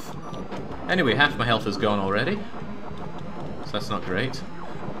them off. Anyway, half my health is gone already. So that's not great.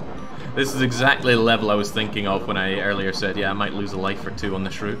 This is exactly the level I was thinking of when I earlier said, yeah, I might lose a life or two on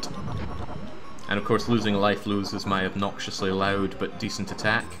this route. And of course, losing a life loses my obnoxiously loud but decent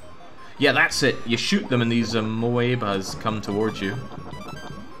attack. Yeah, that's it. You shoot them and these moebas come towards you.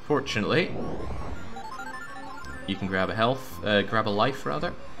 Fortunately, you can grab a life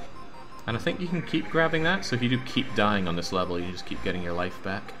rather. And I think you can keep grabbing that, so if you do keep dying on this level, you just keep getting your life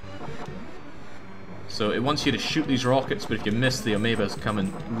back. So it wants you to shoot these rockets, but if you miss, the amoebas come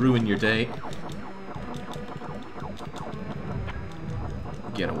and ruin your day.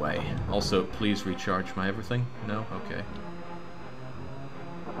 Get away. Also, please recharge my everything. No? Okay.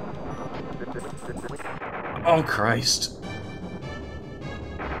 Oh, Christ.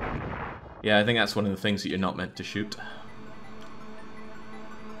 Yeah, I think that's one of the things that you're not meant to shoot.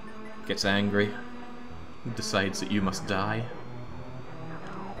 Gets angry. Decides that you must die.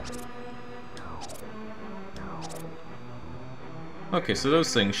 Okay, so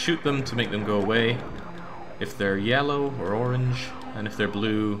those things, shoot them to make them go away. If they're yellow or orange, and if they're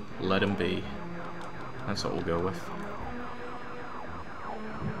blue, let them be. That's what we'll go with.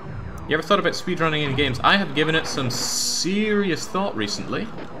 You ever thought about speedrunning in games? I have given it some serious thought recently.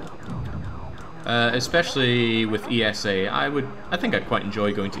 Especially with ESA. I think I'd quite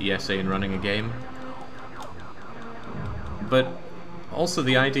enjoy going to ESA and running a game. But also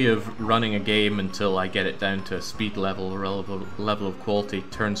the idea of running a game until I get it down to a speed level, level of quality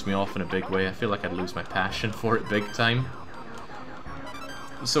turns me off in a big way. I feel like I'd lose my passion for it big time.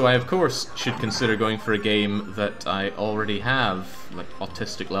 So I of course should consider going for a game that I already have like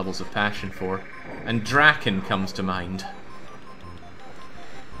autistic levels of passion for. And Draken comes to mind.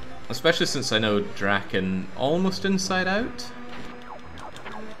 Especially since I know Draken almost inside out.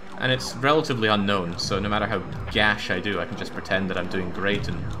 And it's relatively unknown, so no matter how gash I do, I can just pretend that I'm doing great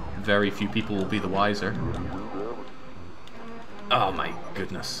and very few people will be the wiser. Oh my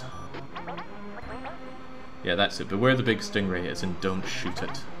goodness. Yeah, that's it. Beware the big stingray is and don't shoot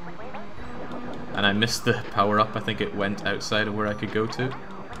it. And I missed the power-up. I think it went outside of where I could go to.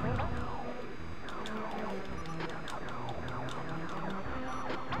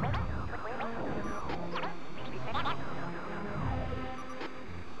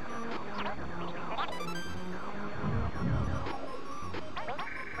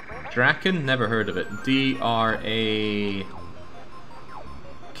 Draken? Never heard of it. D-R-A-K-K-H-E-N?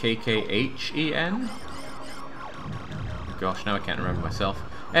 Gosh, now I can't remember myself.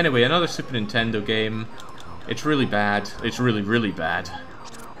 Anyway, another Super Nintendo game. It's really bad. It's really, really bad.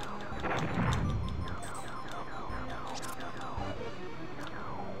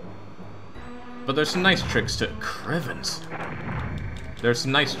 But there's some nice tricks to... Crivens! There's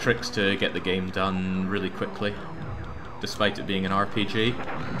some nice tricks to get the game done really quickly, despite it being an RPG.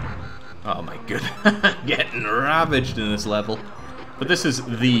 Oh my goodness, getting ravaged in this level. But this is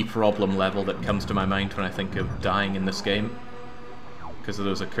the problem level that comes to my mind when I think of dying in this game. Because of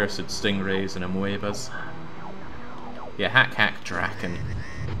those accursed stingrays and amoebas. Yeah, hack Draken.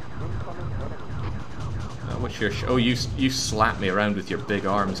 What's your oh, you slap me around with your big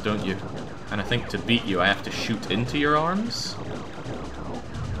arms, don't you? And I think to beat you I have to shoot into your arms?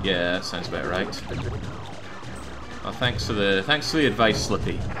 Yeah, that sounds about right. Oh, thanks for the advice,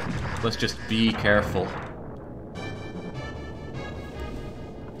 Slippy. Let's just be careful.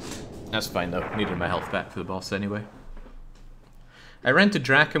 That's fine though. Needed my health back for the boss anyway. I rented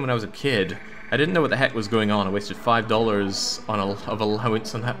Draken when I was a kid. I didn't know what the heck was going on. I wasted $5 of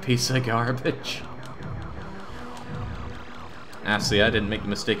allowance on that piece of garbage. Ah, see, I didn't make the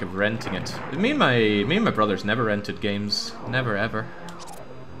mistake of renting it. Me and my brothers never rented games. Never ever.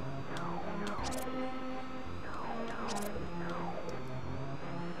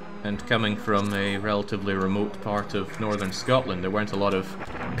 And coming from a relatively remote part of northern Scotland, there weren't a lot of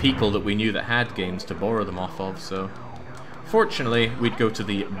people that we knew that had games to borrow them off of, so... Fortunately, we'd go to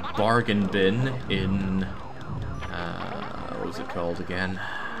the bargain bin in... what was it called again?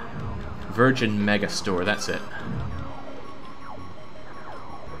 Virgin Megastore, that's it.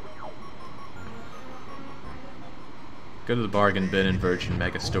 Go to the bargain bin in Virgin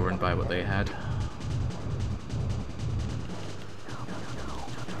Megastore and buy what they had.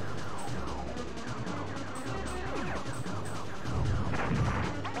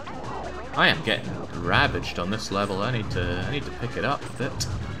 I am getting ravaged on this level. I need to pick it up a bit.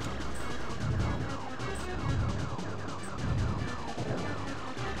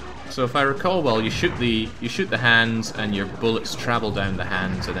 So if I recall well, you shoot the hands and your bullets travel down the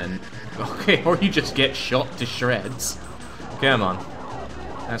hands and then okay, or you just get shot to shreds. Come on.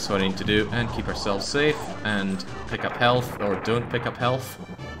 That's what I need to do, and keep ourselves safe and pick up health or don't pick up health.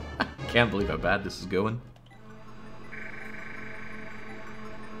 Can't believe how bad this is going.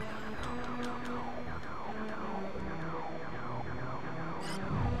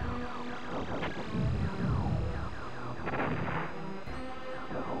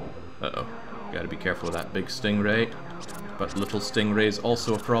 Uh-oh. Gotta be careful of that big stingray. But little stingray's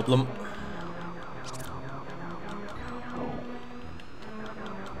also a problem.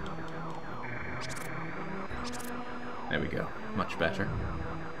 There we go. Much better.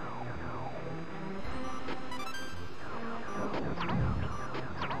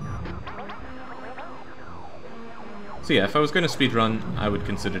 So yeah, if I was going to speedrun, I would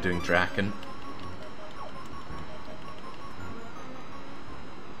consider doing Draken.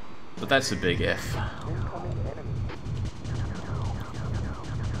 But that's a big if.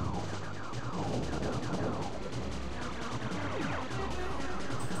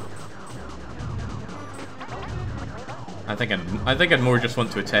 I think I'd more just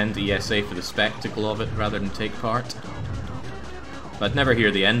want to attend ESA for the spectacle of it rather than take part. But I'd never hear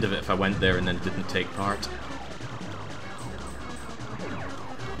the end of it if I went there and then didn't take part.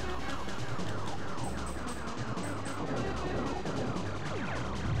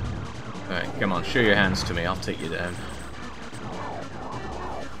 Alright, come on, show your hands to me, I'll take you down.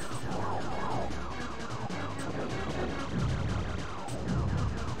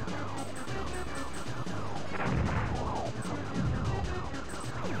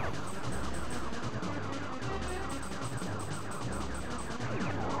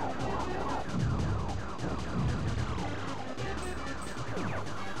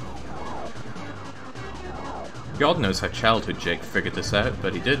 God knows how childhood Jake figured this out,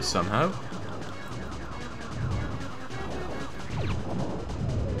 but he did somehow.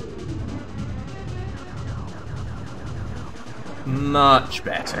 Much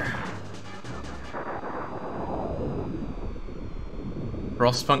better.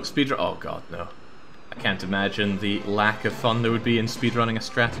 Frostpunk speedrun? Oh god, no. I can't imagine the lack of fun there would be in speedrunning a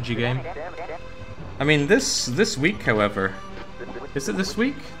strategy game. I mean, this week, however... Is it this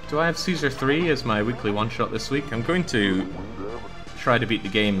week? Do I have Caesar 3 as my weekly one-shot this week? I'm going to try to beat the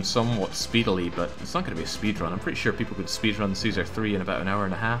game somewhat speedily, but it's not going to be a speedrun. I'm pretty sure people could speedrun Caesar 3 in about an hour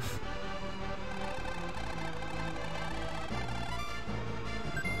and a half.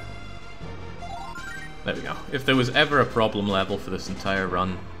 There we go. If there was ever a problem level for this entire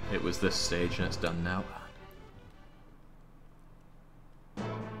run, it was this stage, and it's done now.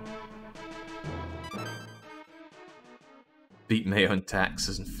 Beat Mayo and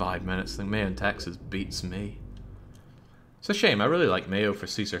Taxes in 5 minutes. I think Mayo and Taxes beats me. It's a shame. I really like Mayo for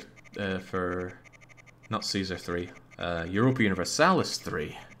Caesar, not Caesar 3, Europa Universalis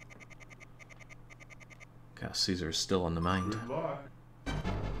 3. God, Caesar is still on the mind.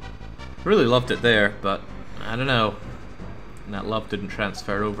 Really loved it there, but I don't know. That love didn't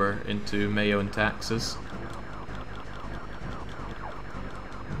transfer over into Mayo and Taxes.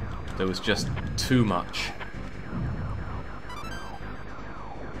 There was just too much.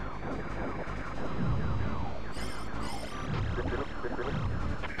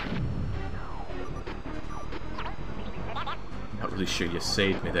 Not really sure you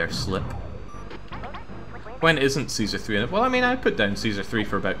saved me there, Slip. When isn't Caesar 3 in it? Well, I mean, I put down Caesar 3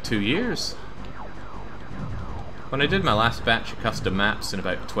 for about 2 years. When I did my last batch of custom maps in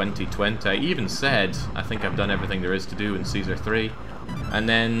about 2020, I even said, I think I've done everything there is to do in Caesar 3. And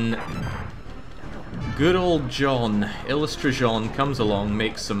then, good old John, Illustra John, comes along,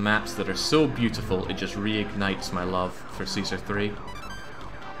 makes some maps that are so beautiful, it just reignites my love for Caesar 3.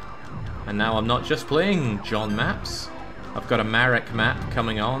 And now I'm not just playing John maps. I've got a Marek map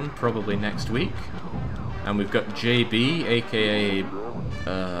coming on, probably next week. And we've got JB, aka,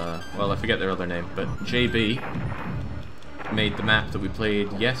 well, I forget their other name, but JB made the map that we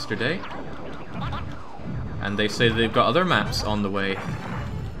played yesterday. And they say they've got other maps on the way.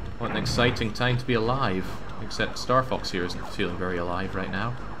 What an exciting time to be alive. Except Starfox here isn't feeling very alive right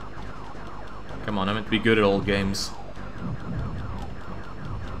now. Come on, I'm meant to be good at old games.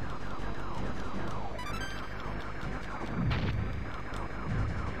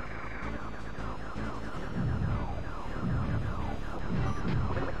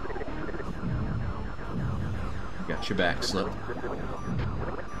 Got your back, Slip.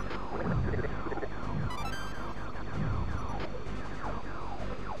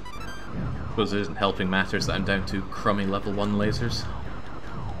 Suppose it isn't helping matters that I'm down to crummy level 1 lasers.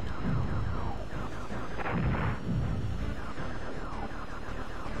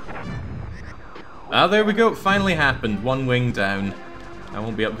 Ah, there we go, it finally happened. 1 wing down. I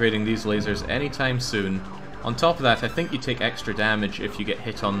won't be upgrading these lasers anytime soon. On top of that, I think you take extra damage if you get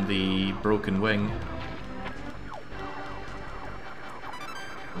hit on the broken wing.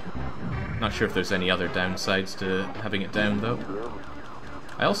 Not sure if there's any other downsides to having it down, though.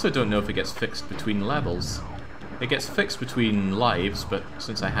 I also don't know if it gets fixed between levels. It gets fixed between lives, but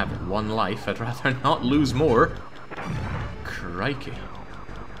since I have 1 life, I'd rather not lose more. Crikey.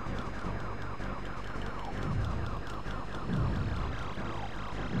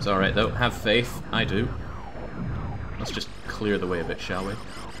 It's alright, though. Have faith. I do. Let's just clear the way a bit, shall we?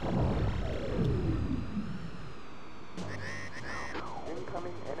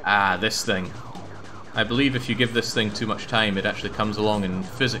 Ah, this thing. I believe if you give this thing too much time, it actually comes along and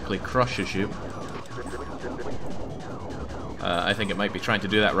physically crushes you. I think it might be trying to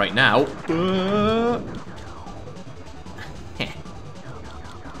do that right now.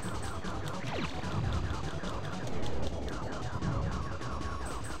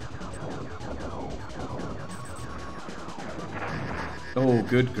 Oh,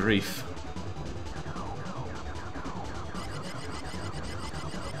 good grief.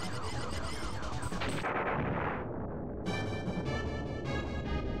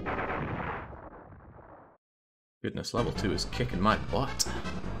 Goodness, level 2 is kicking my butt.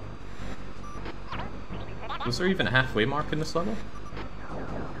 Was there even a halfway mark in this level?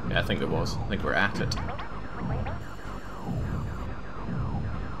 Yeah, I think there was. I think we're at it.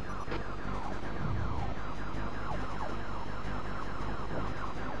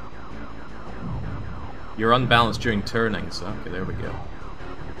 You're unbalanced during turning, so okay, there we go.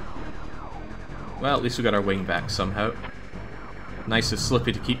 Well, at least we got our wing back somehow. Nice of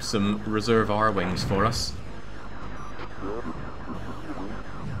Slippy to keep some reserve R-wings for us.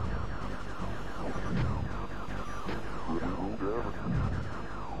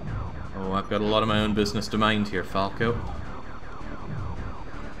 Oh, I've got a lot of my own business to mind here, Falco.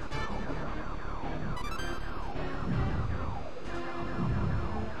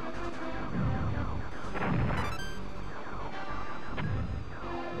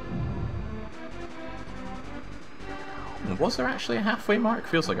 Was there actually a halfway mark?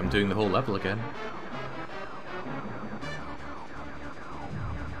 Feels like I'm doing the whole level again.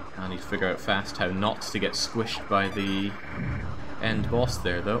 I need to figure out fast how not to get squished by the end boss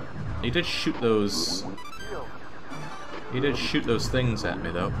there, though. He did shoot those... He did shoot those things at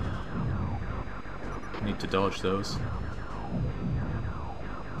me, though. I need to dodge those.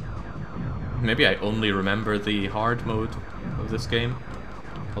 Maybe I only remember the hard mode of this game.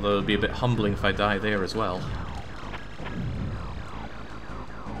 Although it would be a bit humbling if I die there as well.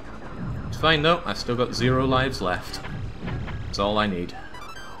 It's fine though, I've still got 0 lives left. That's all I need.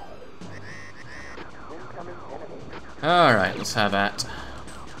 Alright, let's have at.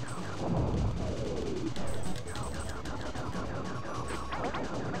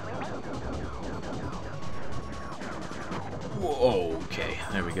 Whoa, okay,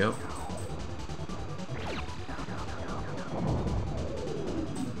 there we go.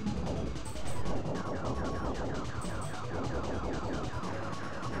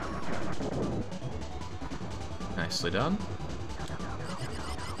 Nicely done.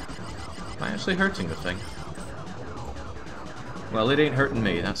 Am I actually hurting the thing? Well, it ain't hurting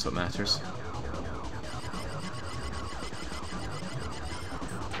me, that's what matters.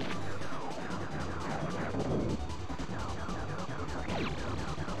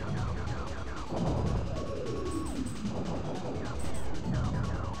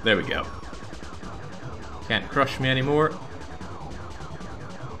 There we go. Can't crush me anymore.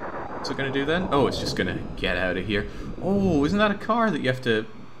 What's it gonna do then? Oh, it's just gonna get out of here. Oh, isn't that a car that you have to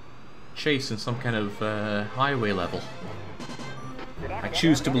chase in some kind of highway level? I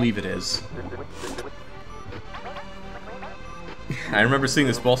choose to believe it is. I remember seeing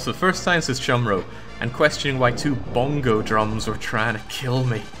this boss for the first time since Chumro and questioning why 2 bongo drums were trying to kill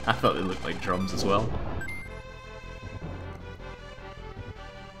me. I thought they looked like drums as well.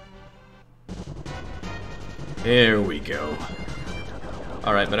 There we go.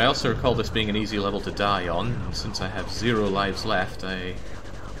 Alright, but I also recall this being an easy level to die on, and since I have 0 lives left, I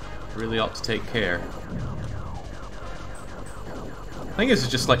really ought to take care. I think this is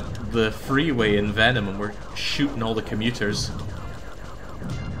just like the freeway in Venom, and we're shooting all the commuters.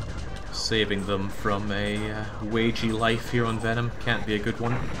 Saving them from a wagey life here on Venom. Can't be a good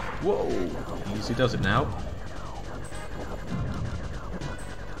one. Whoa! Easy does it now.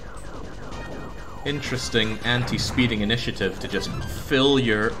 Interesting anti-speeding initiative to just fill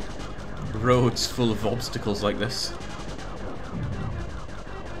your roads full of obstacles like this.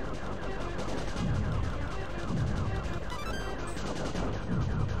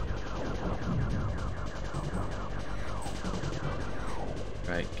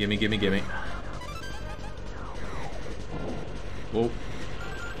 Right, gimme, gimme, gimme. Whoa.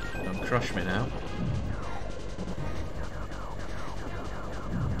 Don't crush me now.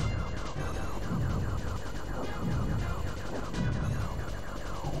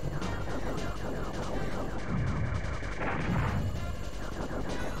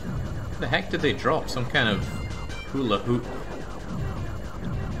 What the heck did they drop? Some kind of hula hoop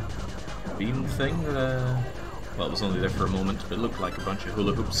beam thing? Well, it was only there for a moment, but it looked like a bunch of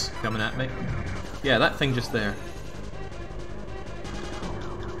hula hoops coming at me. Yeah, that thing just there.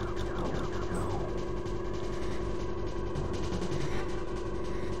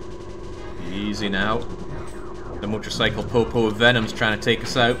 Easy now. The motorcycle popo of Venom's trying to take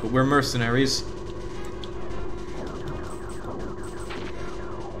us out, but we're mercenaries.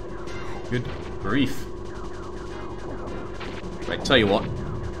 Good grief. Right, tell you what.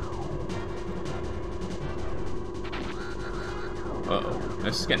 Uh-oh,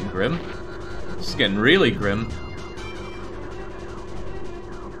 this is getting grim. This is getting really grim.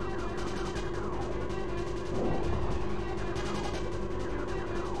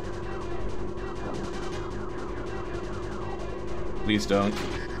 Please don't.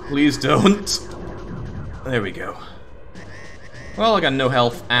 Please don't. There we go. Well, I got no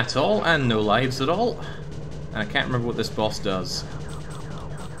health at all, and no lives at all. And I can't remember what this boss does.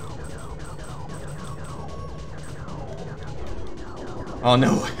 Oh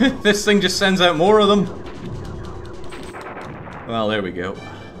no, this thing just sends out more of them! Well, there we go.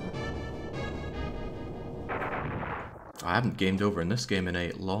 I haven't gamed over in this game in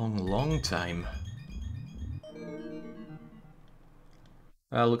a long time.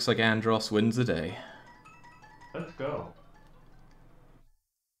 Well, looks like Andros wins the day. Let's go.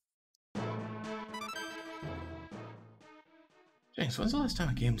 James, when's the last time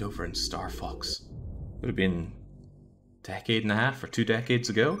I gamed over in Starfox? Would have been a decade and a half or 2 decades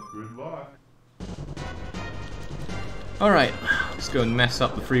ago. Good luck. Alright, let's go and mess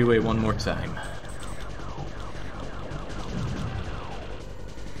up the freeway one more time.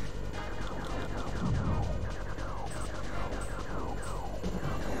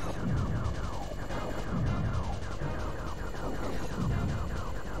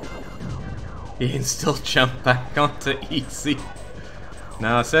 You can still jump back onto easy.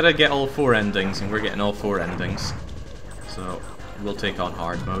 Now, I said I'd get all 4 endings, and we're getting all 4 endings. So, we'll take on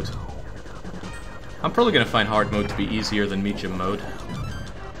hard mode. I'm probably going to find hard mode to be easier than medium mode.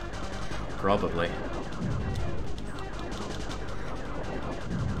 Probably.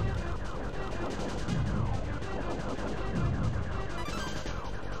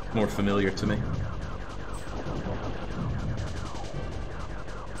 More familiar to me.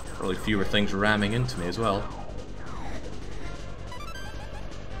 Probably fewer things ramming into me as well.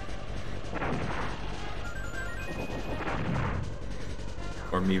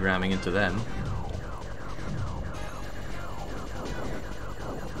 Or me ramming into them.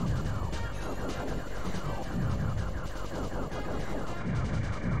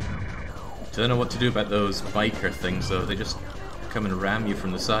 Don't know what to do about those biker things though, they just come and ram you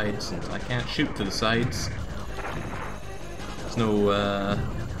from the sides, and I can't shoot to the sides. There's no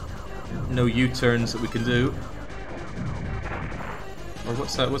U-turns that we can do. Or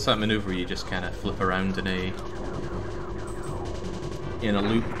what's that maneuver where you just kind of flip around in a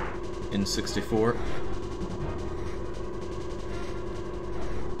loop in 64?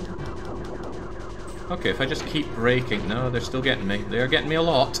 Okay, if I just keep braking, no, they're still getting me. They're getting me a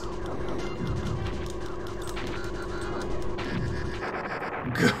lot.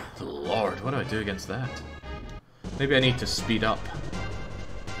 Good lord, what do I do against that? Maybe I need to speed up.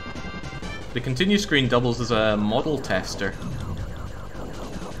 The continue screen doubles as a model tester.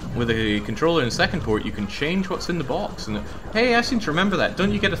 With a controller and a second port, you can change what's in the box. And hey, I seem to remember that.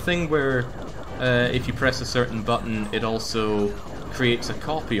 Don't you get a thing where if you press a certain button, it also creates a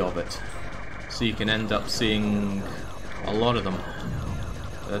copy of it? So you can end up seeing a lot of them.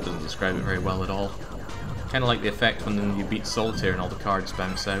 That doesn't describe it very well at all. Kind of like the effect when you beat Solitaire and all the cards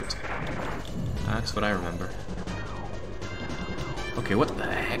bounce out. That's what I remember. Okay, what the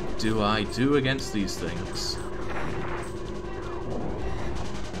heck do I do against these things?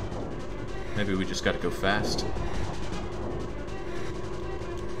 Maybe we just gotta go fast.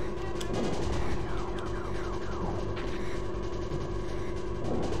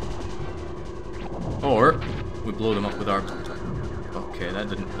 Or we blow them up with our... Okay, that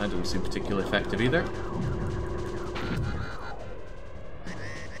didn't seem particularly effective either.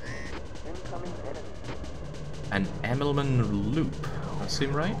 An Emmelman loop. That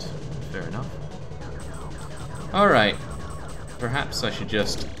seem right? Fair enough. Alright. Perhaps I should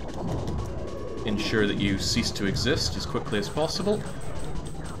just ensure that you cease to exist as quickly as possible.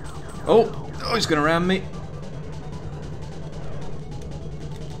 Oh! Oh, he's gonna ram me!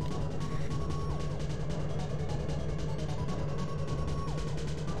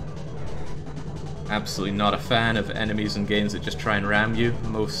 Absolutely not a fan of enemies in games that just try and ram you.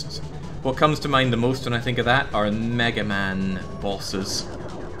 What comes to mind the most when I think of that are Mega Man bosses.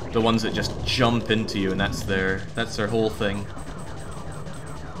 The ones that just jump into you and that's their whole thing.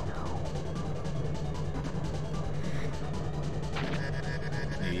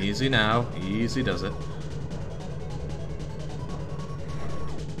 Easy now, easy does it.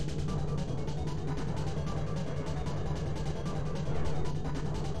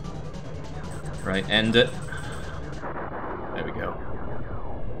 Right, end it. There we go.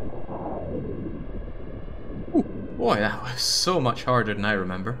 Ooh, boy, that was so much harder than I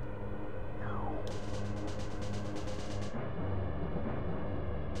remember.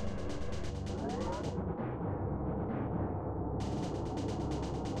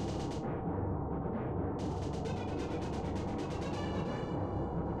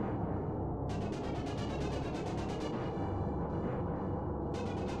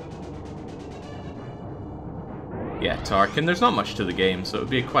 Yeah, Tarkin. There's not much to the game, so it would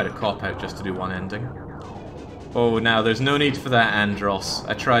be quite a cop-out just to do one ending. Oh, now there's no need for that, Andros.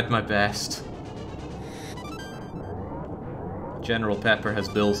 I tried my best. General Pepper has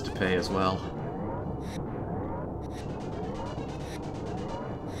bills to pay as well.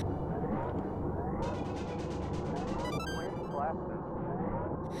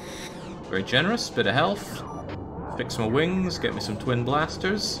 Very generous, bit of health. Fix my wings, get me some twin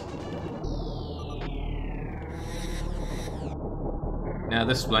blasters. Now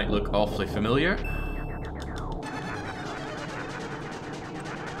this might look awfully familiar.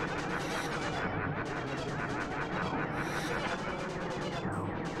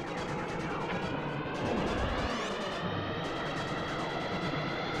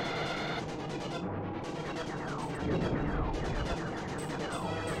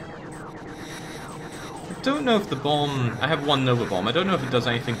 I don't know if the bomb... I have one Nova Bomb. I don't know if it does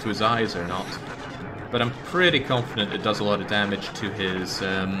anything to his eyes or not. But I'm pretty confident it does a lot of damage to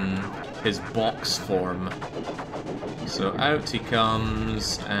his box form. So out he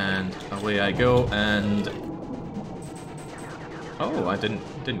comes, and away I go, and... Oh, I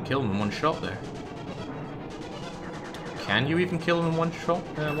didn't kill him in one shot there. Can you even kill him in one shot,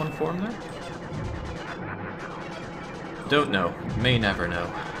 one form there? Don't know. May never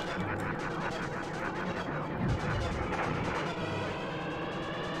know.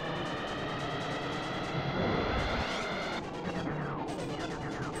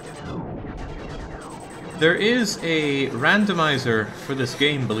 There is a randomizer for this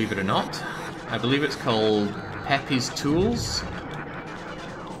game, believe it or not. I believe it's called Peppy's Tools.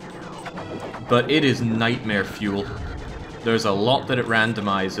 But it is nightmare fuel. There's a lot that it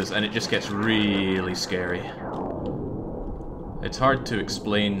randomizes, and it just gets really scary. It's hard to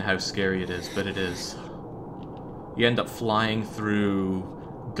explain how scary it is, but it is. You end up flying through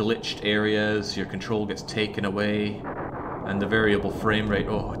glitched areas, your control gets taken away, and the variable frame rate,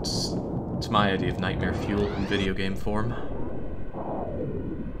 oh, it's my idea of nightmare fuel in video game form.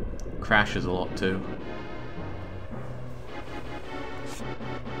 Crashes a lot too.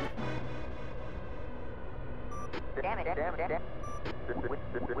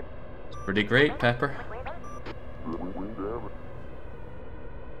 It's pretty great, Pepper.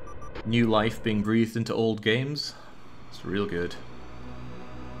 New life being breathed into old games. It's real good.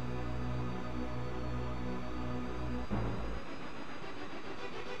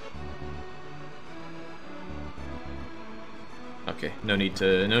 Okay, no need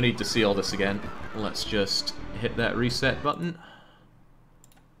to see all this again. Let's just hit that reset button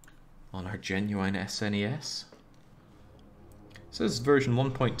on our genuine SNES. It says version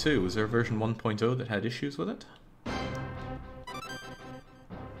 1.2. Was there a version 1.0 that had issues with it?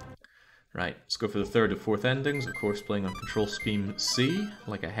 Right, let's go for the third and fourth endings, of course playing on Control Scheme C,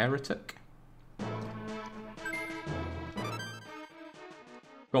 like a heretic.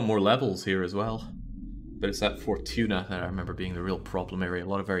 Got more levels here as well. But it's that Fortuna that I remember being the real problem area. A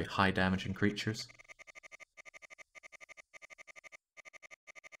lot of very high damaging creatures.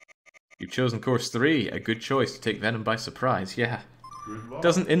 You've chosen course 3, a good choice to take Venom by surprise, yeah.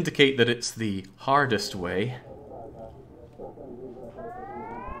 Doesn't indicate that it's the hardest way.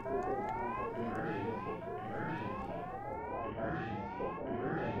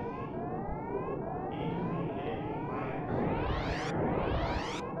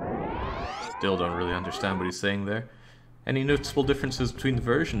 Still don't really understand what he's saying there. Any noticeable differences between the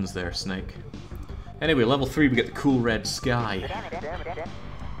versions there, Snake? Anyway, level 3 we get the cool red sky.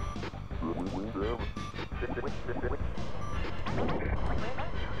 I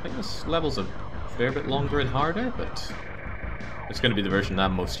think this level's a fair bit longer and harder, but it's going to be the version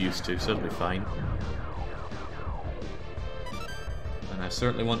I'm most used to, so it'll be fine. And I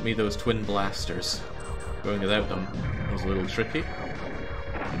certainly want me those twin blasters. Going without them was a little tricky.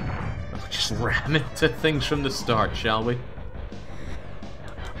 Just ram into things from the start, shall we?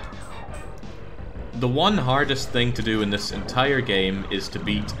 The one hardest thing to do in this entire game is to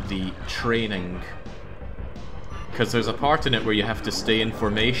beat the training. Because there's a part in it where you have to stay in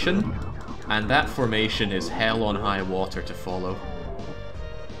formation, and that formation is hell on high water to follow.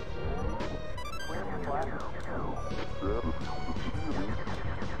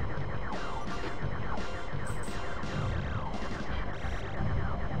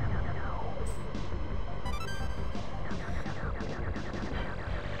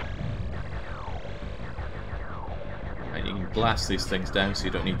 Blast these things down so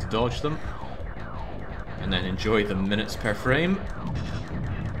you don't need to dodge them, and then enjoy them minutes per frame.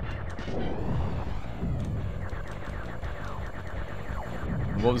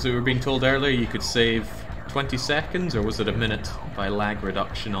 What was it we were being told earlier? You could save 20 seconds, or was it a minute by lag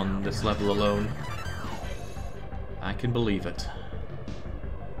reduction on this level alone? can believe it.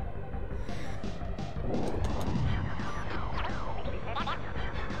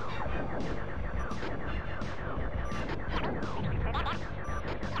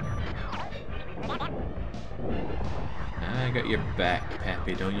 I got your back,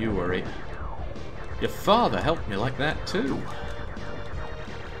 Peppy, don't you worry. Your father helped me like that too.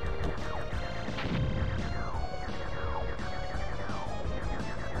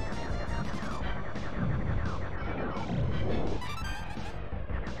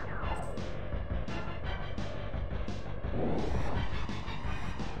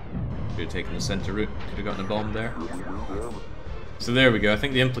 Could have taken the center route, could have gotten a bomb there. So there we go. I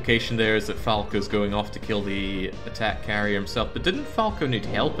think the implication there is that Falco's going off to kill the attack carrier himself. But didn't Falco need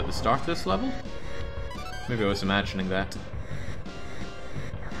help at the start of this level? Maybe I was imagining that.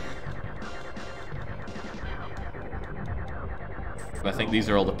 But I think these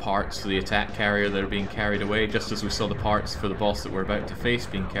are all the parts for the attack carrier that are being carried away, just as we saw the parts for the boss that we're about to face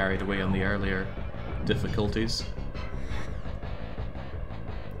being carried away on the earlier difficulties.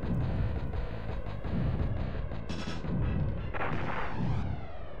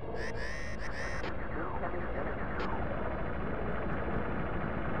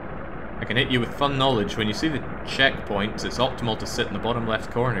 I can hit you with fun knowledge. When you see the checkpoints, it's optimal to sit in the bottom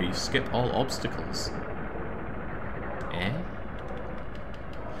left corner. You skip all obstacles. Eh?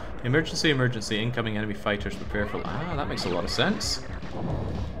 Emergency, emergency. Incoming enemy fighters, prepare for... Ah, that makes a lot of sense.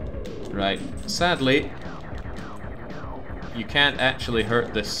 Right. Sadly, you can't actually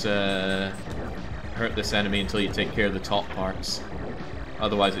hurt this enemy until you take care of the top parts.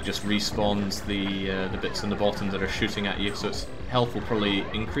 Otherwise it just respawns the bits in the bottom that are shooting at you, so its health will probably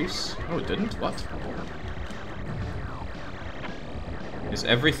increase. Oh, it didn't? What? Is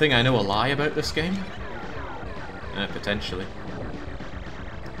everything I know a lie about this game? Potentially.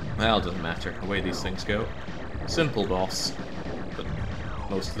 Well, it doesn't matter. Away these things go. Simple boss, but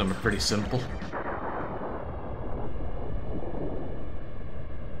most of them are pretty simple.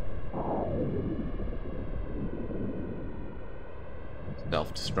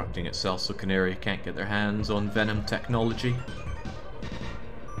 Self-destructing itself so Canary can't get their hands on Venom technology.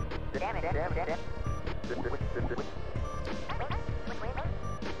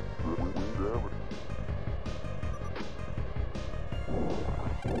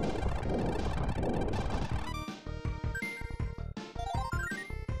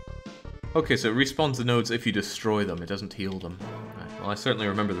 Okay, so it respawns the nodes if you destroy them, it doesn't heal them. Well, I certainly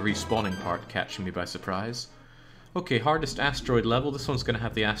remember the respawning part catching me by surprise. Okay, hardest asteroid level. This one's going to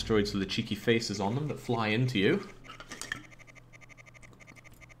have the asteroids with the cheeky faces on them that fly into you.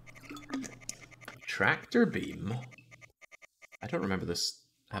 Tractor beam? I don't remember this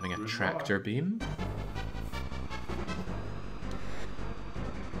having a tractor beam.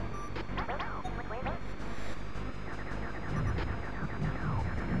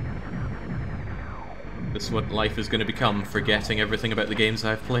 This is what life is going to become, forgetting everything about the games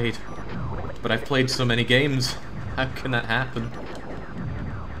I've played. But I've played so many games. How can that happen?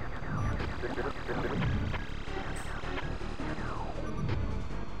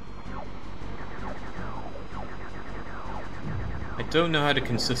 I don't know how to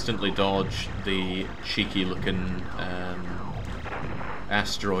consistently dodge the cheeky looking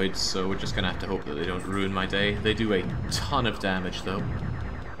asteroids, so we're just gonna have to hope that they don't ruin my day. They do a ton of damage though.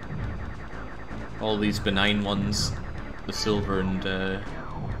 All these benign ones, the silver and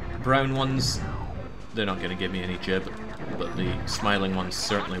brown ones, they're not going to give me any jib, but the smiling ones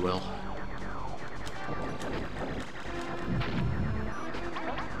certainly will.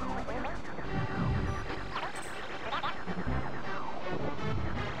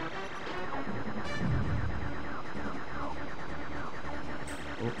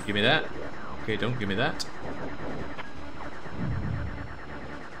 Oh, give me that. Okay, don't give me that.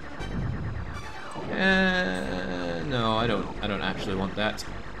 No, I don't actually want that.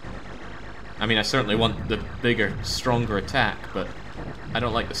 I mean, I certainly want the bigger, stronger attack, but I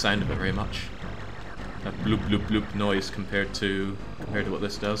don't like the sound of it very much. That bloop bloop bloop noise compared to what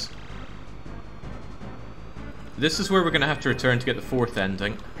this does. This is where we're going to have to return to get the fourth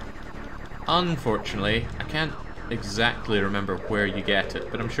ending. Unfortunately, I can't exactly remember where you get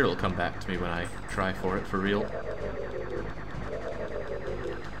it, but I'm sure it'll come back to me when I try for it for real.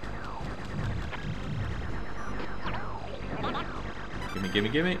 Gimme, gimme,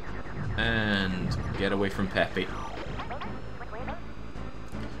 gimme. And get away from Peppy.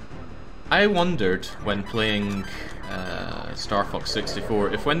 I wondered when playing Starfox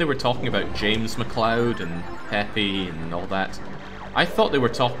 64 if when they were talking about James McCloud and Peppy and all that, I thought they were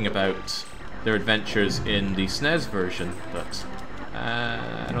talking about their adventures in the SNES version, but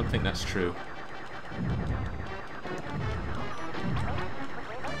I don't think that's true.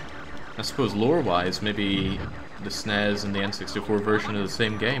 I suppose lore-wise, maybe the SNES and the N64 version are the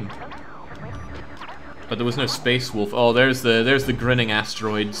same game. But there was no Space Wolf. Oh, there's the grinning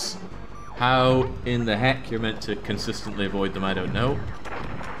asteroids. How in the heck you're meant to consistently avoid them, I don't know.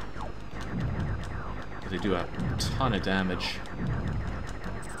 But they do a ton of damage.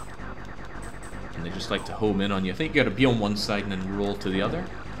 And they just like to home in on you. I think you gotta be on one side and then roll to the other.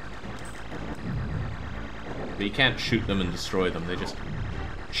 But you can't shoot them and destroy them, they just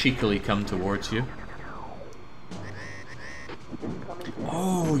cheekily come towards you.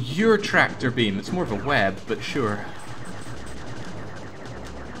 Oh, your tractor beam. It's more of a web, but sure.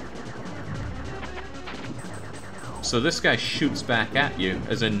 So this guy shoots back at you,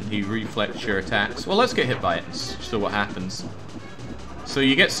 as in he reflects your attacks. Well, let's get hit by it and see what happens. So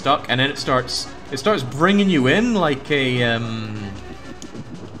you get stuck, and then it starts bringing you in like a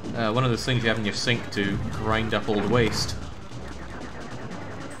one of those things you have in your sink to grind up old waste.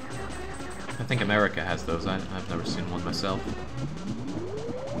 I think America has those. I've never seen one myself.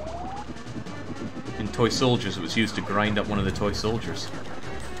 In Toy Soldiers, it was used to grind up one of the toy soldiers.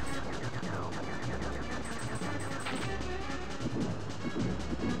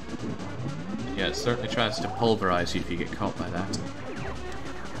 Yeah, it certainly tries to pulverize you if you get caught by that.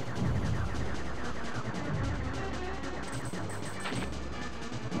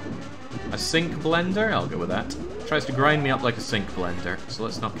 A sink blender? I'll go with that. Tries to grind me up like a sink blender, so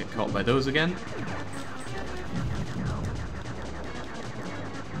let's not get caught by those again.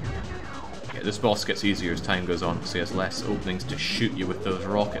 Yeah, this boss gets easier as time goes on, because he has less openings to shoot you with those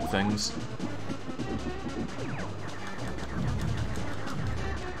rocket things.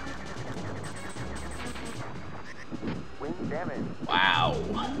 Wow.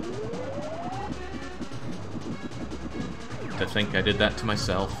 I think I did that to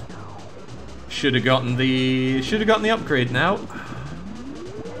myself. Should have gotten the upgrade now.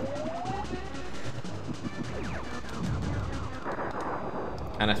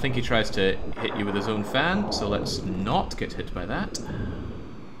 And I think he tries to hit you with his own fan, so let's not get hit by that.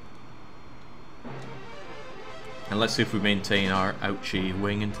 And let's see if we maintain our ouchie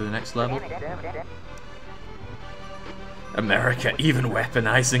wing into the next level. America even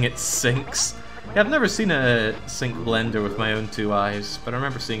weaponizing its sinks. Yeah, I've never seen a sink blender with my own two eyes, but I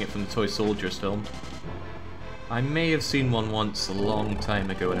remember seeing it from the Toy Soldiers film. I may have seen one once a long time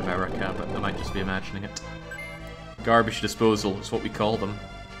ago in America, but I might just be imagining it. Garbage disposal is what we call them.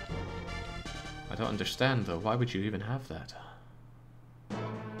 I don't understand though, why would you even have that?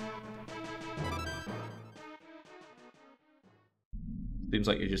 Seems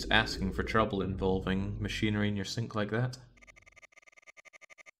like you're just asking for trouble involving machinery in your sink like that.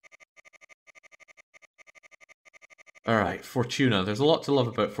 Alright, Fortuna. There's a lot to love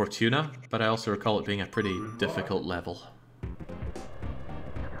about Fortuna, but I also recall it being a pretty difficult level.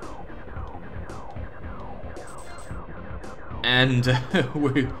 And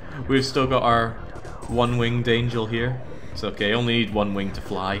we've still got our one-winged angel here. It's okay, only need one wing to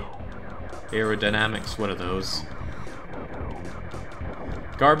fly. Aerodynamics, what are those?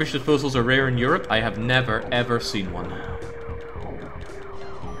 Garbage disposals are rare in Europe. I have never, ever seen one.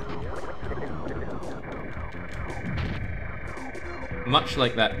 Much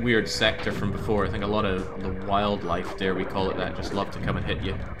like that weird sector from before, I think a lot of the wildlife, dare we call it that, just love to come and hit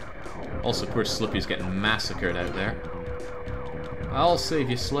you. Also, poor Slippy's getting massacred out there. I'll save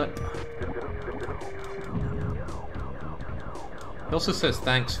you, Slip. He also says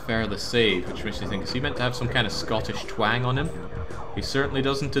thanks for the save, which makes me think, is he meant to have some kind of Scottish twang on him? He certainly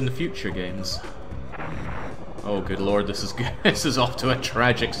doesn't in the future games. Oh good lord, this is good. This is off to a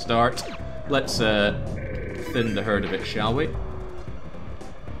tragic start. Let's thin the herd a bit, shall we?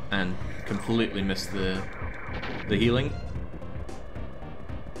 And completely miss the healing.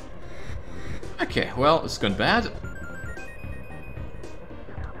 Okay, well, it's gone bad.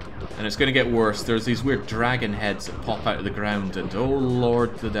 And it's gonna get worse. There's these weird dragon heads that pop out of the ground, and oh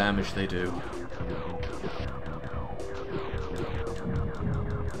lord, the damage they do.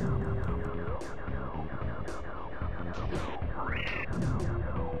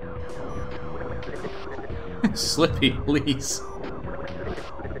 Slippy, please.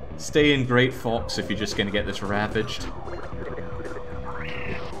 Stay in Great Fox if you're just gonna get this ravaged.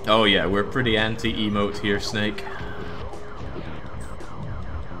 Oh yeah, we're pretty anti-emote here, Snake.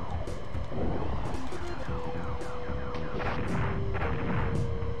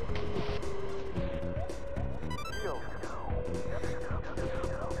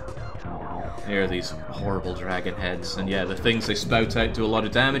 There are these horrible dragon heads, and yeah, the things they spout out do a lot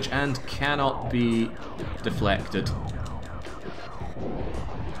of damage and cannot be deflected.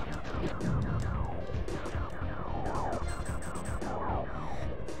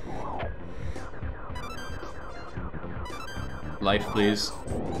 Life, please.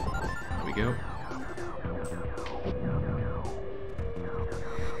 There we go.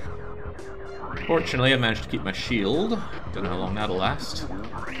 Fortunately, I managed to keep my shield. Don't know how long that'll last.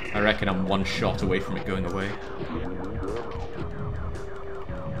 I reckon I'm one shot away from it going away.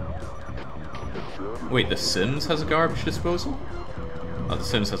 Wait, The Sims has a garbage disposal? Oh, The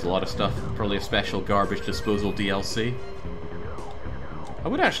Sims has a lot of stuff. Probably a special garbage disposal DLC. I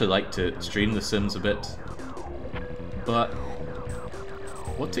would actually like to stream The Sims a bit, but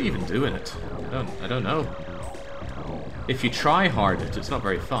what to even do in it? I don't know. If you try hard it's not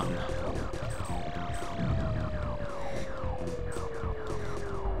very fun.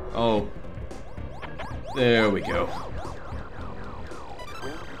 Oh, there we go.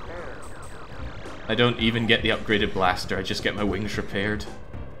 I don't even get the upgraded blaster, I just get my wings repaired.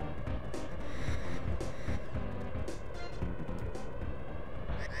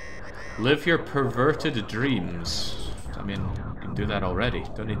 Live your perverted dreams. I mean, you can do that already.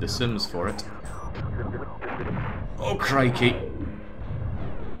 Don't need The Sims for it. Oh, crikey.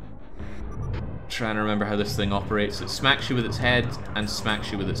 Trying to remember how this thing operates. It smacks you with its head and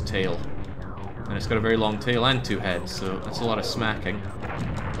smacks you with its tail. And it's got a very long tail and two heads, so that's a lot of smacking.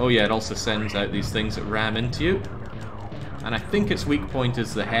 Oh yeah, it also sends out these things that ram into you. And I think its weak point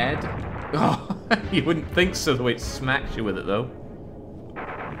is the head. Oh, you wouldn't think so the way it smacks you with it though.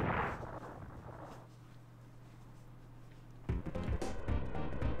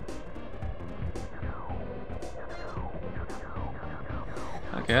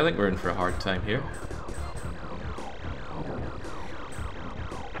 Okay, I think we're in for a hard time here.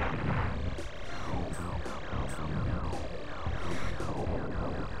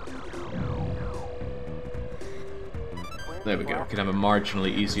 There we go, could have a marginally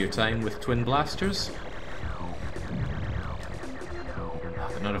easier time with twin blasters.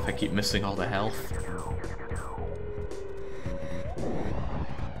 But not if I keep missing all the health.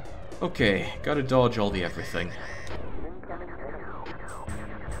 Okay, gotta dodge all the everything.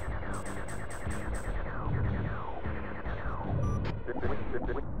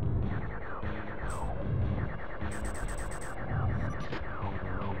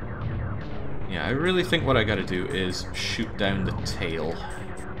 Yeah, I really think what I gotta do is shoot down the tail.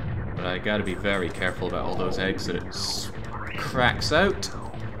 But I gotta be very careful about all those eggs that it cracks out.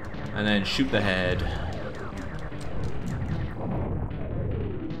 And then shoot the head.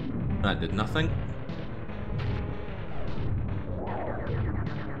 That did nothing.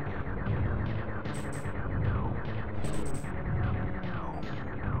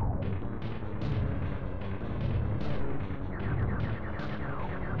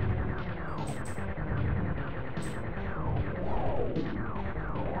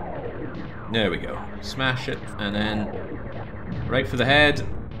 There we go. Smash it, and then right for the head.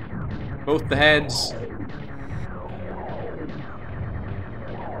 Both the heads.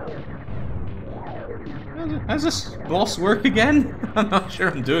 How's this boss work again? I'm not sure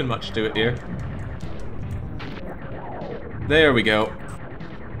I'm doing much to it here. There we go.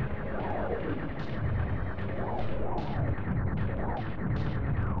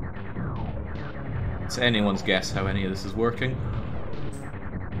 It's anyone's guess how any of this is working.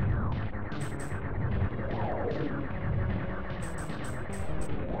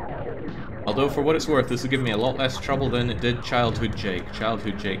 Although, for what it's worth, this will give me a lot less trouble than it did Childhood Jake.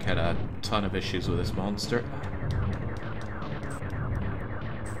 Childhood Jake had a ton of issues with this monster.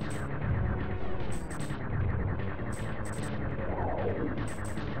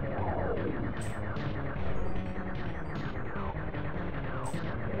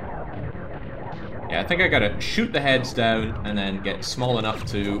 Yeah, I think I gotta shoot the heads down and then get small enough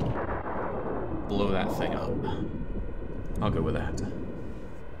to blow that thing up. I'll go with that.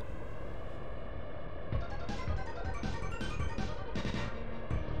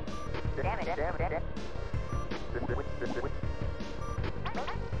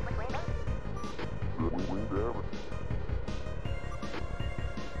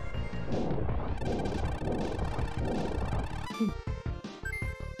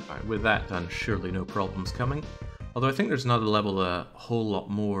 Alright, with that done, surely no problems coming. Although I think there's another level a whole lot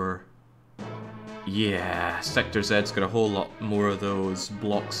more... Yeah, Sector Z's got a whole lot more of those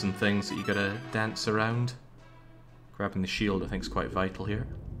blocks and things that you gotta dance around. Grabbing the shield I think is quite vital here.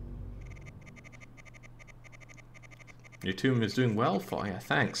 Your tomb is doing well, Foya,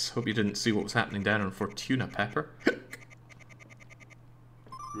 thanks. Hope you didn't see what was happening down on Fortuna, Pepper.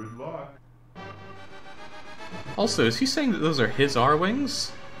 Good luck. Also, is he saying that those are his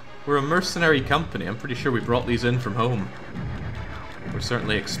R-Wings? We're a mercenary company, I'm pretty sure we brought these in from home. We're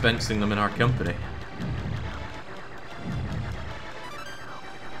certainly expensing them in our company.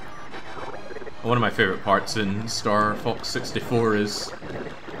 One of my favourite parts in Starfox 64 is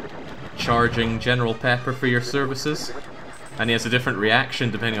charging General Pepper for your services. And he has a different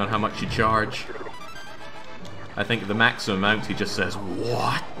reaction depending on how much you charge. I think the maximum amount he just says,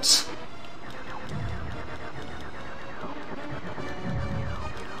 "What?"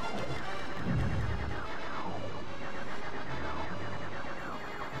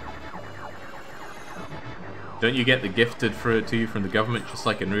 Don't you get the gifted for it to you from the government just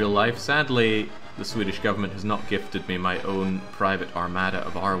like in real life? Sadly, the Swedish government has not gifted me my own private armada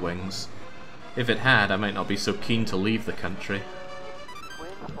of R-Wings. If it had, I might not be so keen to leave the country.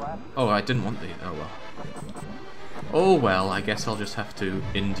 Oh, I didn't want the... oh well. Oh well, I guess I'll just have to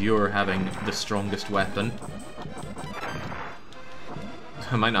endure having the strongest weapon.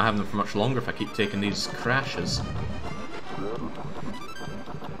 I might not have them for much longer if I keep taking these crashes.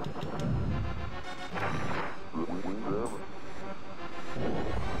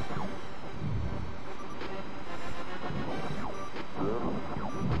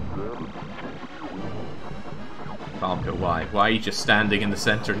 Falco, why? Why are you just standing in the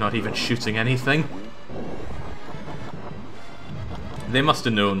center, not even shooting anything? They must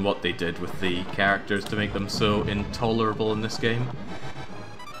have known what they did with the characters to make them so intolerable in this game.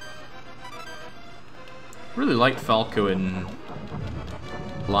 Really liked Falco in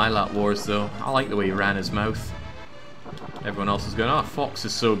Lilac Wars though. I like the way he ran his mouth. Everyone else is going, "Oh, Fox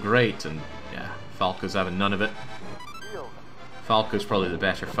is so great," and yeah, Falco's having none of it. Falco's probably the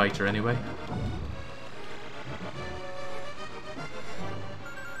better fighter anyway.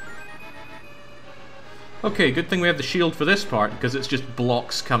 Okay, good thing we have the shield for this part, because it's just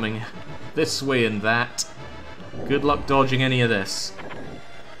blocks coming this way and that. Good luck dodging any of this.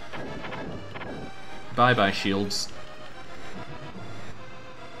 Bye-bye, shields.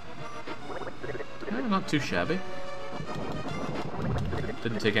 Not too shabby.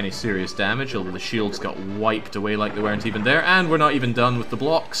 Didn't take any serious damage, although the shields got wiped away like they weren't even there, and we're not even done with the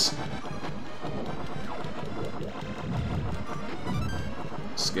blocks.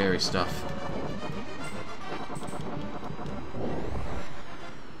 Scary stuff.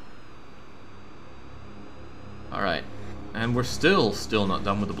 Alright, and we're still not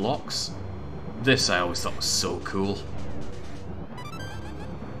done with the blocks. This I always thought was so cool.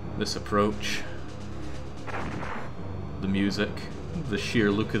 This approach. The music. The sheer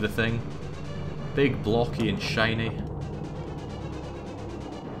look of the thing. Big, blocky and shiny.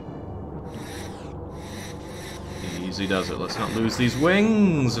 Easy does it. Let's not lose these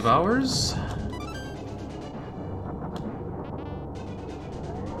wings of ours.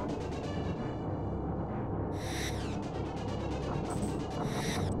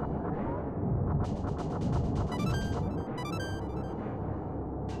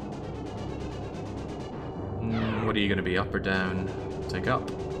 What are you going to be, up or down? Take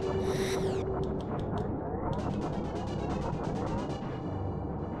up.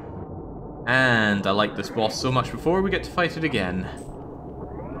 And I like this boss so much before we get to fight it again.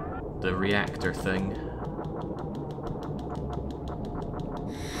 The reactor thing.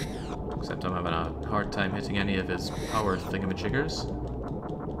 Except I'm having a hard time hitting any of his power thingamajiggers.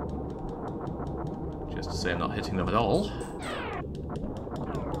 Just to say I'm not hitting them at all.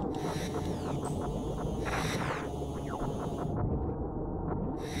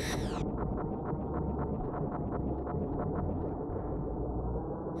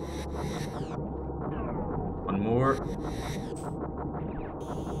 One more.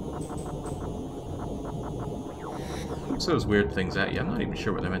 What's those weird things at you? I'm not even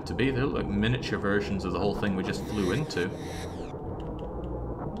sure what they're meant to be. They look like miniature versions of the whole thing we just flew into.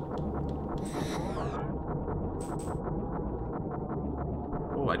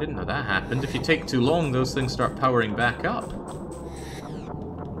 Oh, I didn't know that happened. If you take too long, those things start powering back up.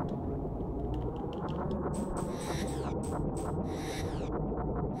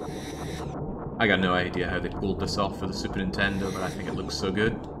 I got no idea how they pulled this off for the Super Nintendo, but I think it looks so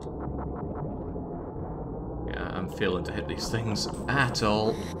good. Yeah, I'm failing to hit these things at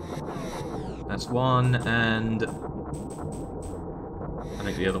all. That's one, and I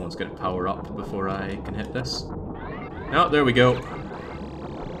think the other one's going to power up before I can hit this. Oh, there we go.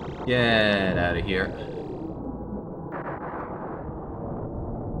 Get out of here.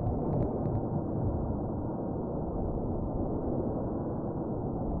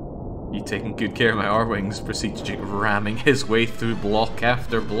 You taking good care of my R-Wings, proceeds to ramming his way through block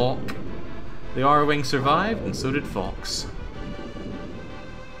after block. The R-Wing survived, and so did Fox.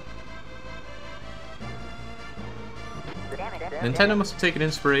 Nintendo must have taken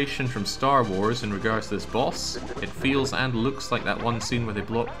inspiration from Star Wars in regards to this boss. It feels and looks like that one scene where they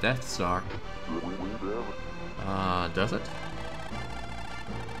blow up Death Star. Does it?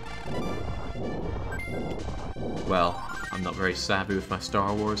 Well, I'm not very savvy with my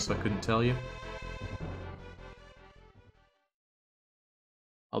Star Wars, so I couldn't tell you.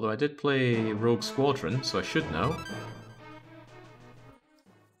 Although I did play Rogue Squadron, so I should know.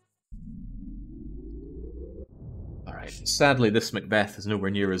 Alright, sadly this Macbeth is nowhere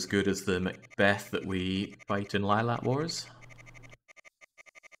near as good as the Macbeth that we fight in Lilac Wars.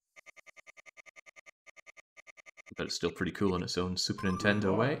 But it's still pretty cool in its own Super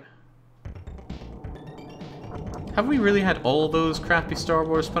Nintendo way. Have we really had all those crappy Star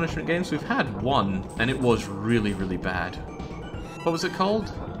Wars punishment games? We've had one, and it was really, really bad. What was it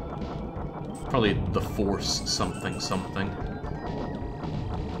called? Probably The Force something something.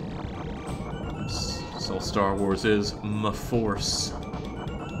 That's all Star Wars is. Ma-Force.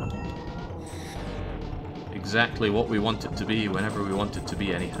 Exactly what we want it to be whenever we want it to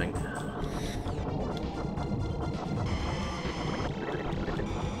be anything.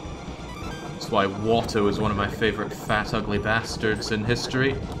 That's why Watto is one of my favorite fat ugly bastards in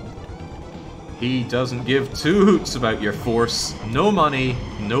history. He doesn't give two hoots about your Force. No money,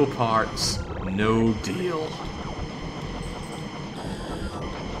 no parts, no deal.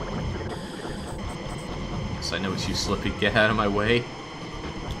 Yes, I know it's you, Slippy. Get out of my way.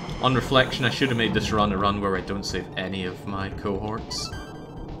 On reflection, I should have made this run a run where I don't save any of my cohorts.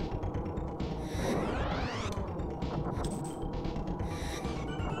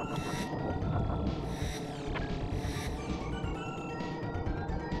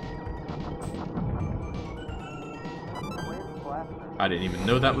 I didn't even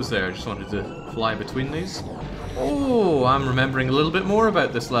know that was there, I just wanted to fly between these. Oh, I'm remembering a little bit more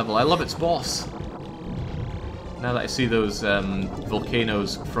about this level. I love its boss. Now that I see those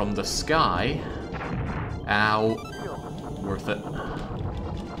volcanoes from the sky... Ow. Worth it.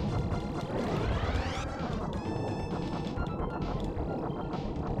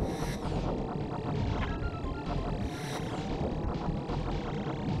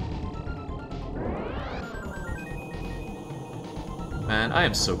 Man, I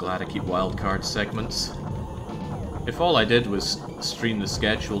am so glad I keep wildcard segments. If all I did was stream the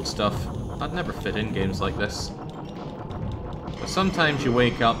scheduled stuff, I'd never fit in games like this. But sometimes you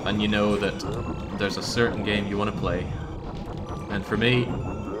wake up and you know that there's a certain game you want to play. And for me,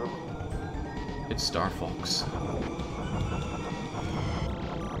 it's Starfox.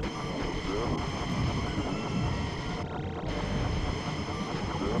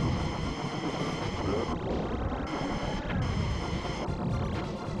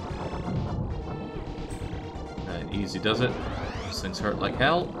 Easy does it. These things hurt like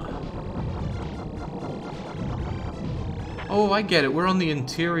hell. Oh, I get it. We're on the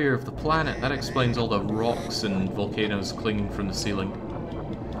interior of the planet. That explains all the rocks and volcanoes clinging from the ceiling.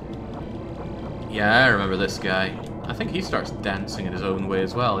 Yeah, I remember this guy. I think he starts dancing in his own way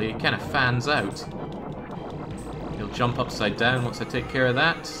as well. He kind of fans out. He'll jump upside down once I take care of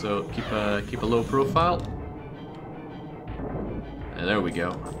that, so keep a low profile. And there we go.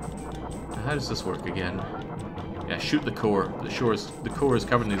 Now, how does this work again? Yeah, shoot the core. The core is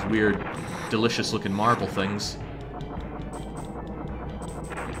covered in these weird, delicious-looking marble things.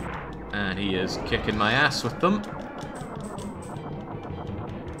 And he is kicking my ass with them.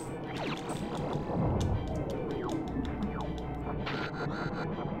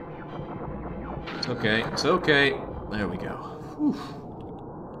 It's okay, it's okay. There we go. Whew.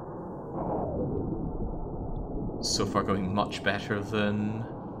 So far going much better than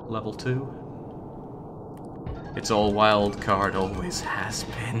level 2. It's all wild card, always has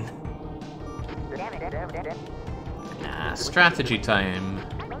been. Strategy time,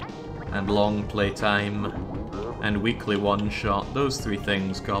 and long play time, and weekly one-shot. Those three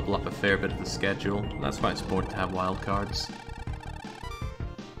things gobble up a fair bit of the schedule. That's why it's important to have wild cards.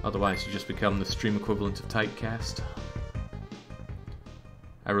 Otherwise you just become the stream equivalent of typecast.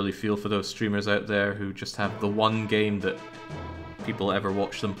 I really feel for those streamers out there who just have the one game that people ever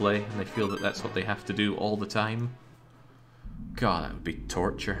watch them play, and they feel that that's what they have to do all the time. God, that would be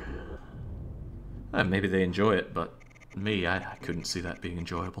torture. Maybe they enjoy it, but me, I couldn't see that being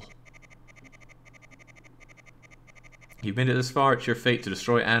enjoyable. You've made it this far, it's your fate to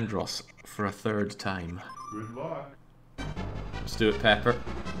destroy Andros for a third time. Good luck. Let's do it, Pepper.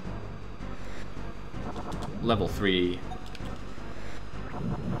 Level 3.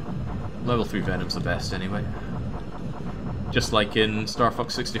 Level 3 Venom's the best, anyway. Just like in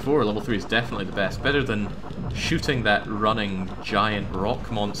Starfox 64, level 3 is definitely the best. Better than shooting that running giant rock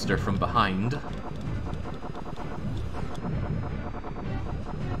monster from behind.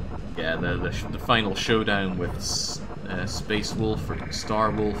 Yeah, the final showdown with Space Wolf or Star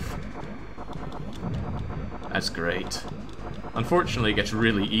Wolf. That's great. Unfortunately, it gets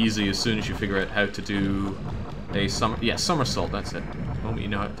really easy as soon as you figure out how to do a somersault, that's it. The moment you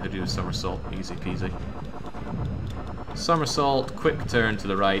know how to do a somersault, easy peasy. Somersault, quick turn to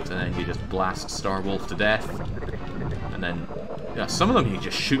the right, and then you just blast Starwolf to death. And then, yeah, some of them you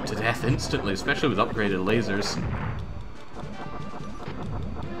just shoot to death instantly, especially with upgraded lasers.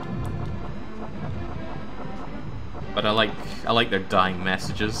 But I like their dying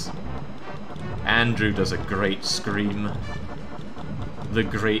messages. Andrew does a great scream. The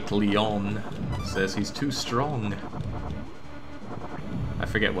Great Leon says he's too strong. I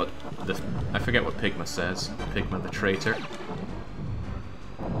forget what Pigma says. Pigma the traitor.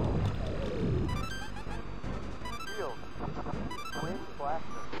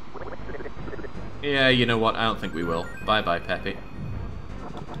 Yeah, you know what? I don't think we will. Bye-bye, Peppy.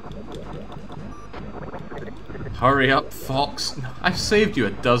 Hurry up, Fox. I've saved you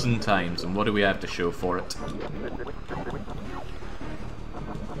 12 times, and what do we have to show for it?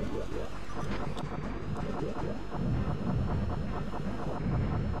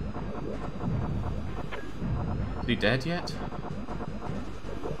 Is he dead yet?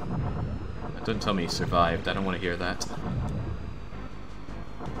 Don't tell me he survived. I don't want to hear that.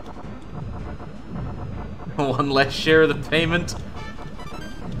 One less share of the payment.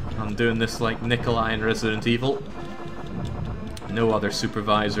 I'm doing this like Nikolai in Resident Evil. No other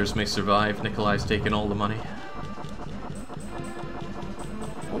supervisors may survive. Nikolai's taking all the money.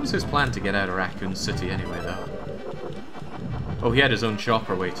 What was his plan to get out of Raccoon City anyway, though? Oh, he had his own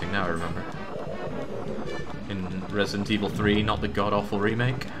chopper waiting, now I remember. In Resident Evil 3, not the god-awful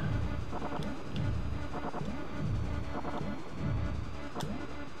remake.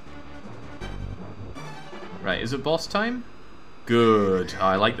 Right, is it boss time? Good. Oh,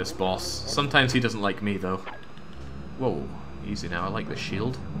 I like this boss. Sometimes he doesn't like me, though. Whoa. Easy now. I like the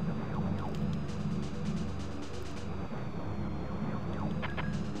shield.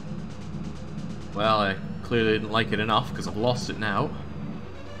 Well, I clearly didn't like it enough, because I've lost it now.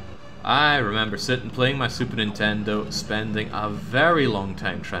 I remember sitting playing my Super Nintendo, spending a very long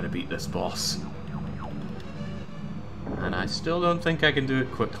time trying to beat this boss. And I still don't think I can do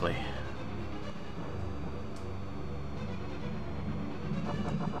it quickly.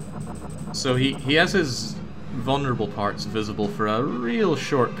 So he has his vulnerable parts visible for a real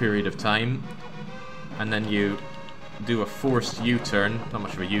short period of time, and then you do a forced U-turn, not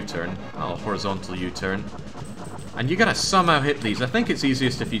much of a U-turn, a horizontal U-turn, and you gotta somehow hit these. I think it's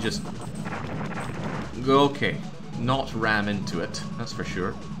easiest if you just go, okay, not ram into it, that's for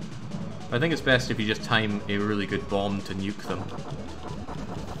sure. I think it's best if you just time a really good bomb to nuke them.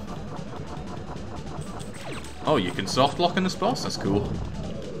 Oh, you can soft lock in this boss? That's cool.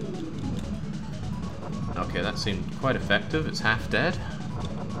 Okay, that seemed quite effective. It's half dead.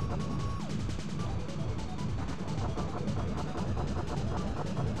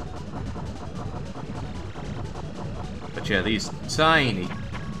 But yeah, these tiny,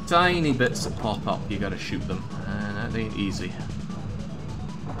 tiny bits that pop up, you gotta shoot them. And that ain't easy.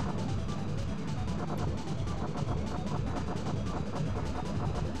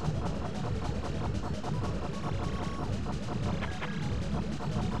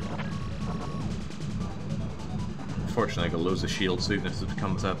 Unfortunately, I got loads of shields, so even if it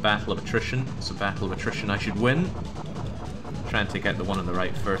becomes a battle of attrition, it's a battle of attrition I should win. Try and take out the one on the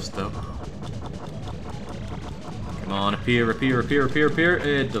right first, though. Come on, appear, appear, appear, appear, appear.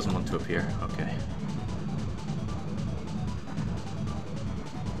 It doesn't want to appear. Okay.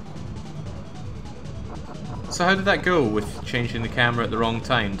 So how did that go with changing the camera at the wrong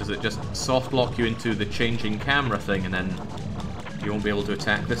time? Does it just soft lock you into the changing camera thing and then you won't be able to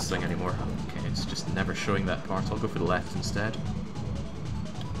attack this thing anymore? Okay, it's just never showing that part. I'll go for the left instead.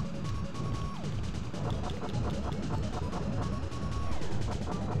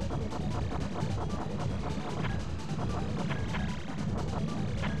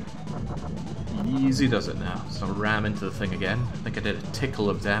 Easy does it now. So I'll ram into the thing again. I think I did a tickle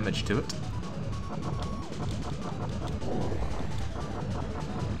of damage to it.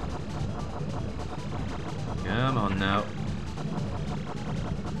 Come on now.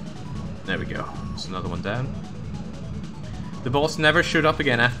 There we go. There's another one down. The boss never showed up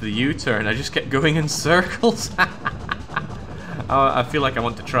again after the U-turn. I just kept going in circles. I feel like I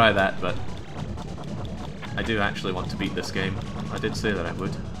want to try that, but I do actually want to beat this game. I did say that I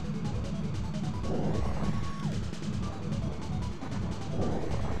would.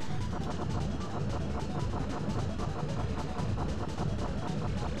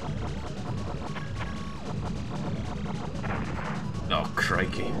 Oh,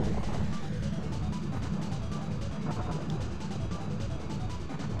 crikey.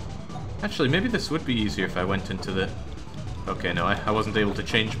 Actually, maybe this would be easier if I went into the Okay, no, I wasn't able to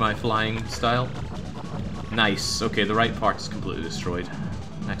change my flying style. Nice. Okay, the right part is completely destroyed.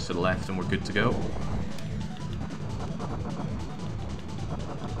 Next to the left, and we're good to go.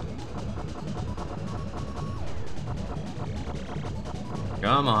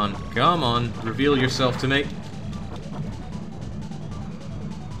 Come on, come on, reveal yourself to me.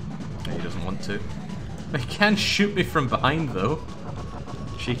 He doesn't want to. He can shoot me from behind, though.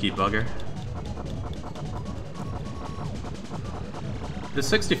 Cheeky bugger. The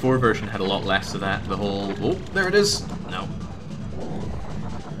 64 version had a lot less of that. The whole... Oh, there it is! No.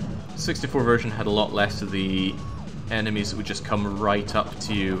 The 64 version had a lot less of the enemies that would just come right up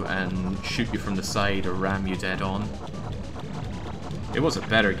to you and shoot you from the side or ram you dead on. It was a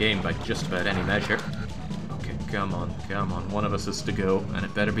better game by just about any measure. Okay, come on, come on. One of us is to go, and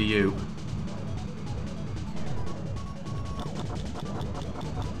it better be you.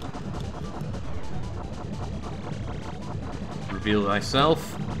 Reveal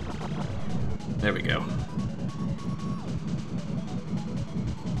thyself. There we go.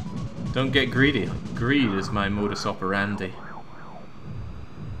 Don't get greedy. Greed is my modus operandi.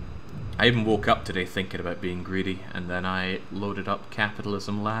 I even woke up today thinking about being greedy, and then I loaded up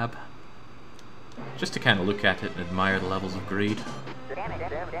Capitalism Lab. Just to kind of look at it and admire the levels of greed.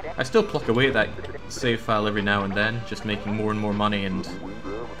 I still pluck away at that save file every now and then, just making more and more money and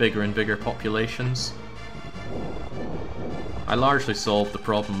bigger populations. I largely solved the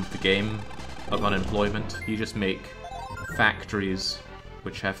problem of the game of unemployment. You just make factories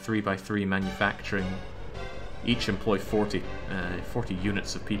which have 3x3 manufacturing. Each employ 40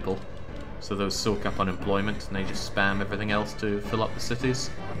 units of people. So those soak up unemployment and they just spam everything else to fill up the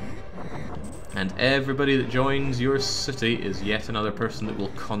cities. And everybody that joins your city is yet another person that will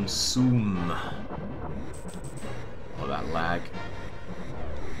consume. Oh, that lag.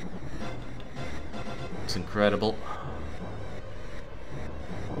 It's incredible.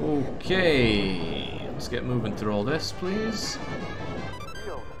 Okay, let's get moving through all this, please.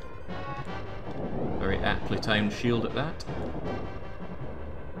 Very aptly timed shield at that.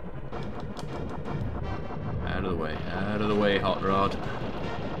 Out of the way, Hot Rod.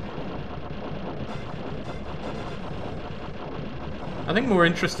 I think more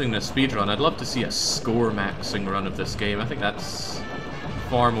interesting than a speedrun, I'd love to see a score maxing run of this game. I think that's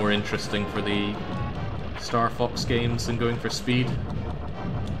far more interesting for the Starfox games than going for speed.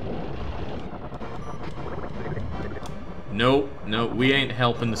 No, no, we ain't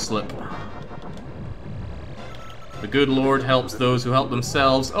helping the slip. The good Lord helps those who help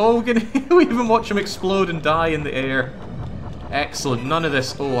themselves. Oh, we even watch him explode and die in the air. Excellent. None of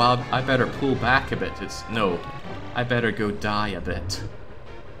this. Oh, I better pull back a bit. No, I better go die a bit.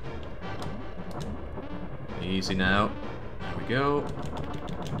 Easy now. There we go.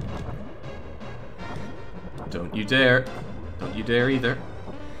 Don't you dare. Don't you dare either.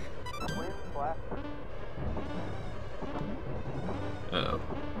 Uh-oh.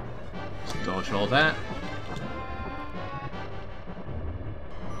 Let's dodge all that.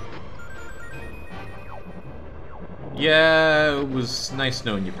 Yeah, it was nice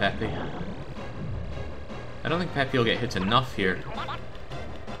knowing you, Peppy. I don't think Peppy will get hit enough here.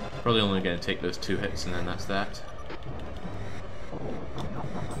 Probably only going to take those 2 hits and then that's that.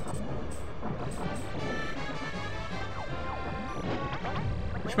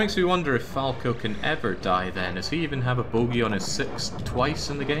 Which makes me wonder if Falco can ever die then. Does he even have a bogey on his 6 twice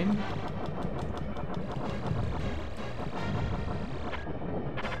in the game?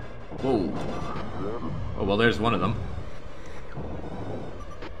 Whoa. Oh, well, there's one of them.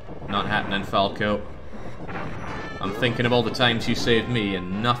 Not happening, Falco. I'm thinking of all the times you saved me,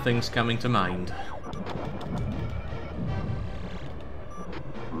 and nothing's coming to mind.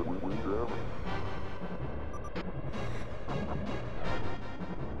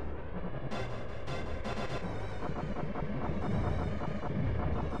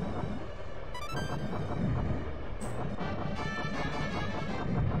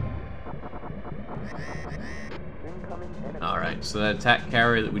 Alright, so that attack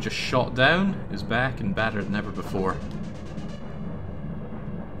carrier that we just shot down is back and badder than ever before.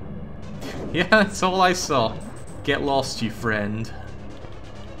 Yeah, that's all I saw. Get lost, you friend.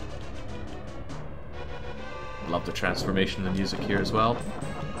 Love the transformation of the music here as well.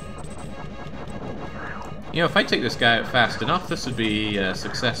 You know, if I take this guy out fast enough, this would be a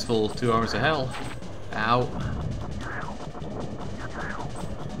successful 2 hours of hell. Ow.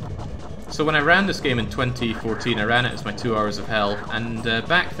 So when I ran this game in 2014, I ran it as my 2 hours of hell, and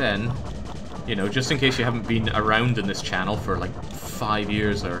back then, you know, just in case you haven't been around in this channel for like 5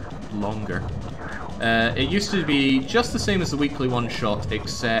 years or longer, it used to be just the same as the weekly one-shot,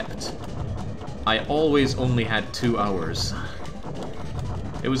 except I always only had 2 hours.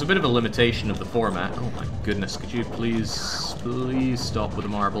 It was a bit of a limitation of the format. Oh my goodness, could you please stop with the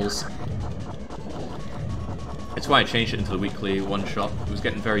marbles? It's why I changed it into the weekly one-shot. It was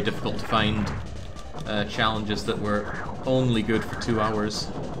getting very difficult to find challenges that were only good for 2 hours.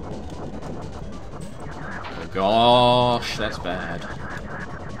 Oh gosh, that's bad.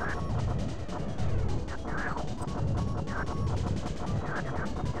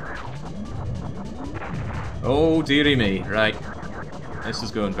 Oh dearie me, right. This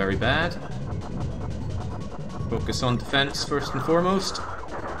is going very bad. Focus on defense first and foremost.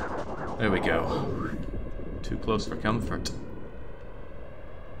 There we go. Too close for comfort.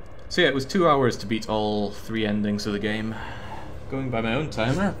 So yeah, it was 2 hours to beat all 3 endings of the game. Going by my own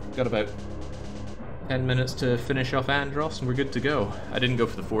timer, got about 10 minutes to finish off Andros and we're good to go. I didn't go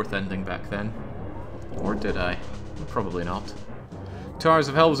for the 4th ending back then. Or did I? Probably not. 2 Hours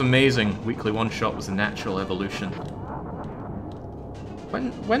of Hell was amazing. Weekly one-shot was a natural evolution.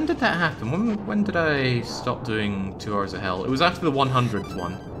 When did that happen? When did I stop doing 2 Hours of Hell? It was after the 100th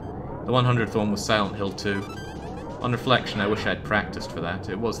one. The 100th one was Silent Hill 2. On reflection, I wish I'd practiced for that.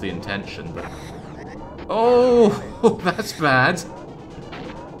 It was the intention, but... Oh! That's bad!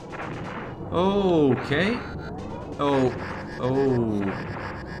 Okay. Oh.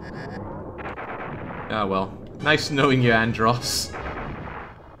 Ah well. Nice knowing you, Andros.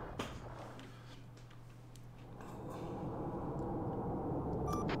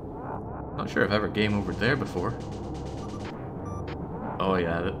 Not sure I've ever game overed there before. Oh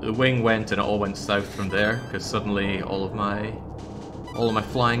yeah, the wing went and it all went south from there because suddenly all of my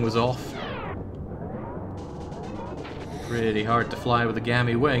flying was off. Pretty hard to fly with a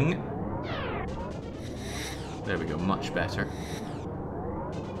gammy wing. There we go, much better.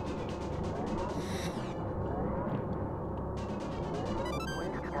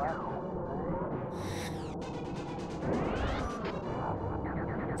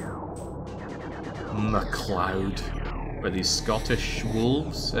 MacLeod. Are these Scottish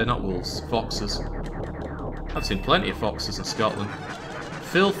wolves? Not wolves, foxes. I've seen plenty of foxes in Scotland.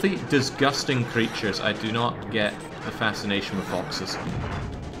 Filthy, disgusting creatures. I do not get the fascination with foxes.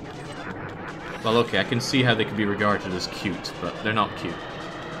 Well, okay, I can see how they could be regarded as cute, but they're not cute.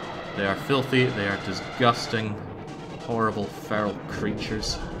 They are filthy, they are disgusting, horrible, feral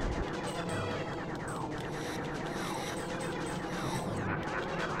creatures.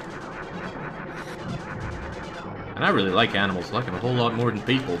 And I really like animals. I like them a whole lot more than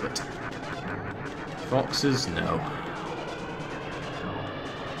people, but... foxes, no.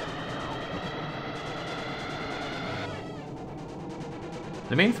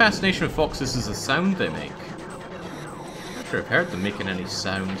 The main fascination with foxes is the sound they make. I'm not sure I've heard them making any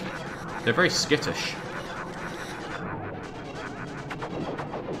sound. They're very skittish.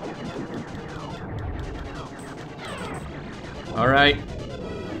 Alright.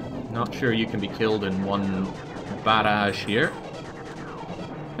 Not sure you can be killed in one barrage here.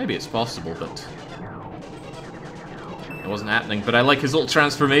 Maybe it's possible, but... it wasn't happening. But I like his little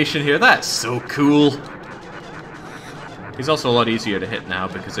transformation here. That's so cool! He's also a lot easier to hit now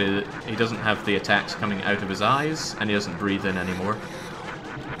because he doesn't have the attacks coming out of his eyes, and he doesn't breathe in anymore.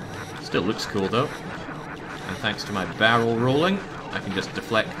 Still looks cool though. And thanks to my barrel rolling, I can just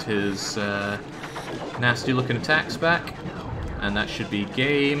deflect his nasty looking attacks back. And that should be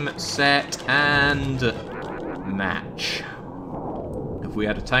game, set, and match. If we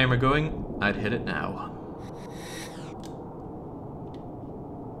had a timer going, I'd hit it now.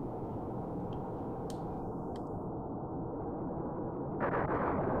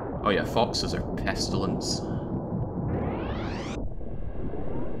 Oh yeah, foxes are pestilence.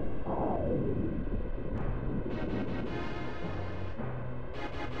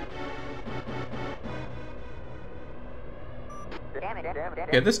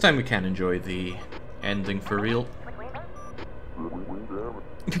 Yeah, this time we can enjoy the ending for real.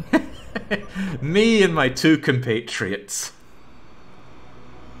 Me and my 2 compatriots.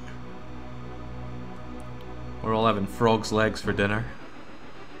 We're all having frog's legs for dinner.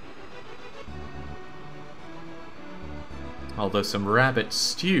 Although some rabbit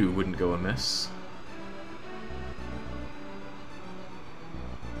stew wouldn't go amiss.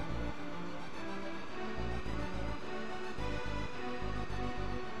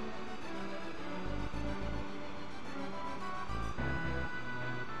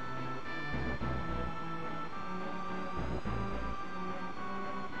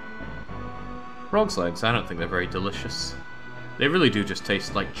 Frog's legs, I don't think they're very delicious. They really do just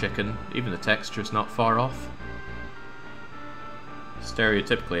taste like chicken. Even the texture's not far off.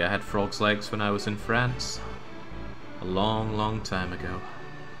 Stereotypically, I had frog's legs when I was in France. A long, long time ago.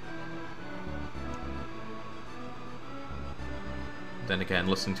 Then again,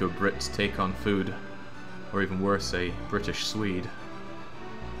 listening to a Brit's take on food, or even worse, a British Swede.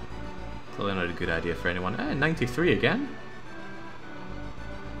 Probably not a good idea for anyone. 93 again?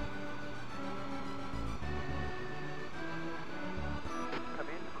 Come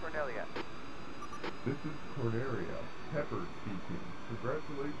in, Cornelia. This is Cornelia, Pepper speaking.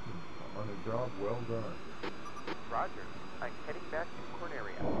 Congratulations on a job well done. Roger. I'm heading back to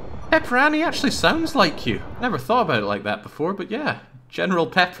Cornelia. Pepperani actually sounds like you. Never thought about it like that before, but yeah. General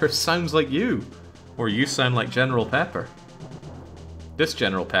Pepper sounds like you. Or you sound like General Pepper. This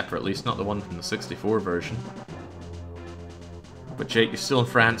General Pepper, at least, not the one from the 64 version. But Jake, you're still in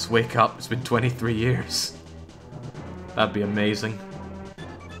France. Wake up. It's been 23 years. That'd be amazing.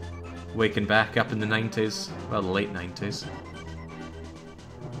 Waking back up in the 90s. Well, the late 90s.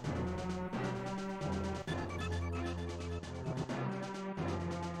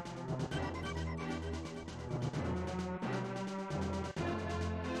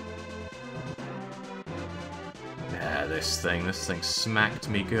 Yeah, this thing smacked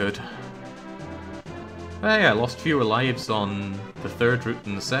me good. Hey, I lost fewer lives on the third route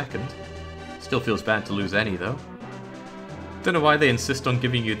than the second. Still feels bad to lose any, though. Don't know why they insist on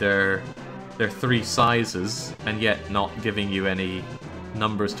giving you their 3 sizes, and yet not giving you any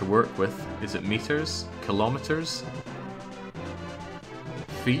numbers to work with. Is it meters? Kilometers?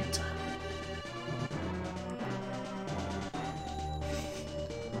 Feet?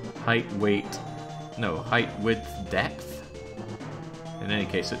 Height, weight... No, height, width, depth? In any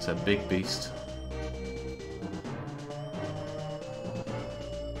case, it's a big beast.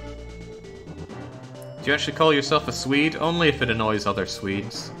 Do you actually call yourself a Swede? Only if it annoys other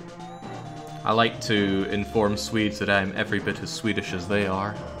Swedes. I like to inform Swedes that I'm every bit as Swedish as they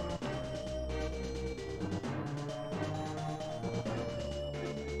are.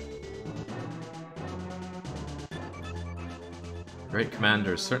 Great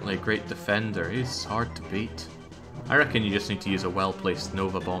commander, certainly a great defender. He's hard to beat. I reckon you just need to use a well-placed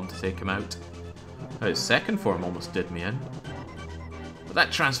Nova Bomb to take him out. His second form almost did me in. But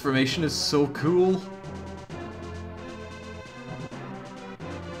that transformation is so cool.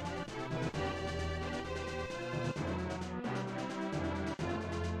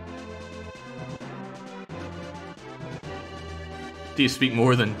 Do you speak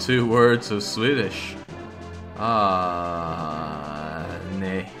more than 2 words of Swedish?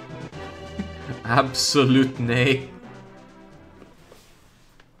 Nej. Absolut nej.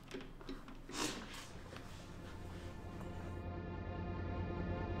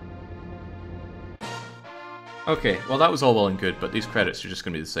 Okay, well that was all well and good, but these credits are just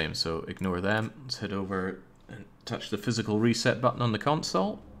going to be the same, so ignore them. Let's head over and touch the physical reset button on the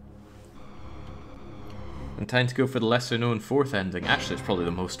console. And time to go for the lesser known 4th ending. Actually, it's probably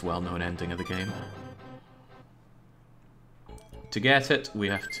the most well-known ending of the game. To get it, we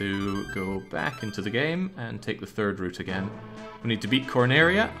have to go back into the game and take the 3rd route again. We need to beat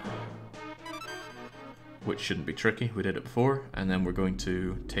Corneria, which shouldn't be tricky, we did it before, and then we're going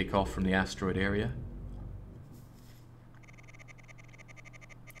to take off from the asteroid area.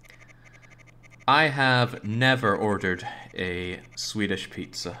 I have never ordered a Swedish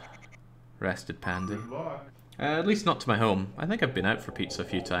pizza. Rested Pandy. Good luck. At least not to my home. I think I've been out for pizza a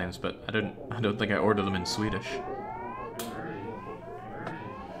few times, but I don't think I order them in Swedish.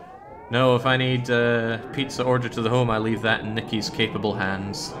 No, if I need pizza ordered to the home, I leave that in Nikki's capable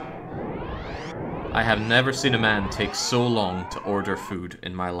hands. I have never seen a man take so long to order food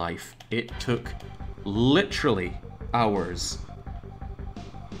in my life. It took literally hours.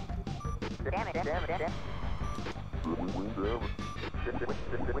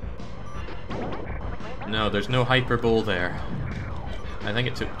 No, there's no hyperbole there. I think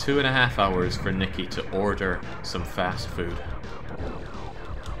it took 2.5 hours for Nikki to order some fast food.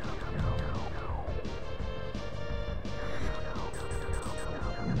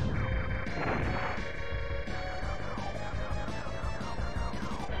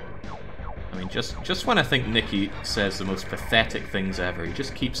 I mean, just when I think Nikki says the most pathetic things ever, he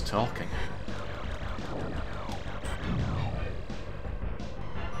just keeps talking.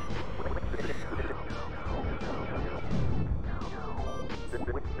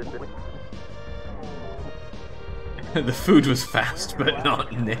 The food was fast, but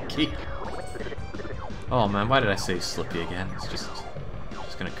not Nikki. Oh man, why did I say Slippy again? It's just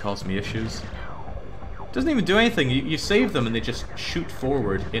gonna cause me issues. Doesn't even do anything. You save them and they just shoot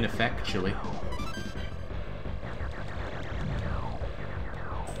forward ineffectually.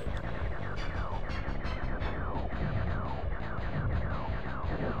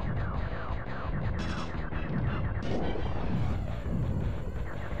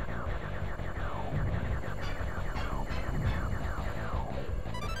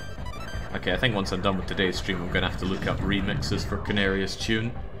 Okay, I think once I'm done with today's stream, I'm going to have to look up remixes for Canaria's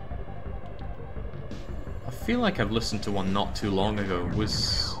tune. I feel like I've listened to one not too long ago.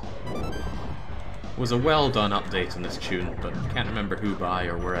 Was a well done update on this tune, but can't remember who by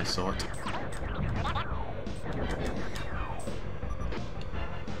or where I saw it.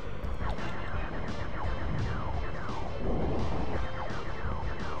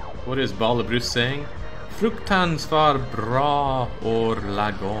 What is Ballebrus saying? Fruktans var bra or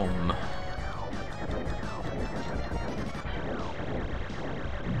lagom.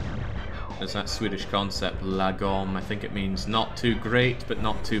 There's that Swedish concept, lagom. I think it means not too great, but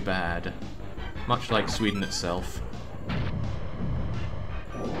not too bad. Much like Sweden itself.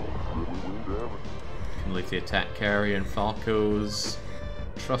 Can leave the attack carrier in Falco's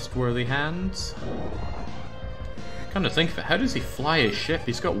trustworthy hands. Come to think of it, how does he fly his ship?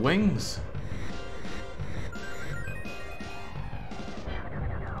 He's got wings.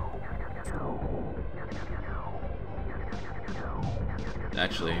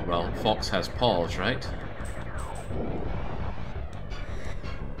 Actually, well, Fox has paws, right?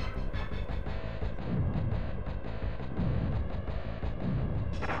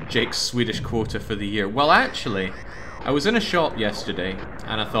 Jake's Swedish quota for the year. Well, actually, I was in a shop yesterday,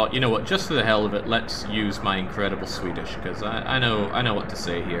 and I thought, you know what, just for the hell of it, let's use my incredible Swedish, because I know what to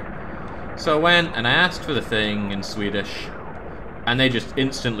say here. So I went, and I asked for the thing in Swedish, and they just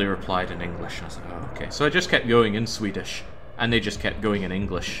instantly replied in English. I was like, oh, okay. So I just kept going in Swedish, and they just kept going in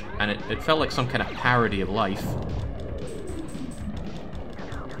English, and it felt like some kind of parody of life.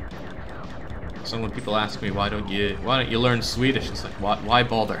 So when people ask me, why don't you learn Swedish? It's like, why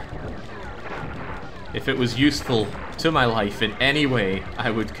bother? If it was useful to my life in any way,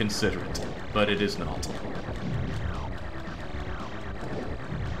 I would consider it, but it is not.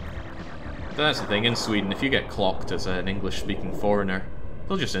 That's the thing, in Sweden, if you get clocked as an English-speaking foreigner,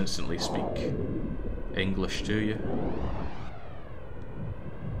 they'll just instantly speak English to you.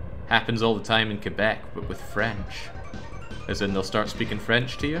 Happens all the time in Quebec, but with French. As in, they'll start speaking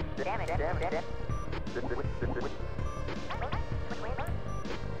French to you.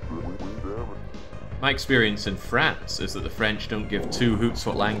 My experience in France is that the French don't give two hoots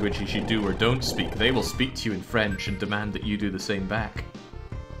what languages you do or don't speak. They will speak to you in French and demand that you do the same back.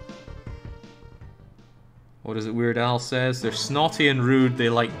 What is it Weird Al says? They're snotty and rude, they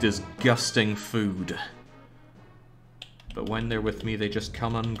like disgusting food. But when they're with me, they just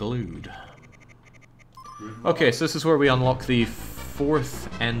come unglued. Okay, so this is where we unlock the fourth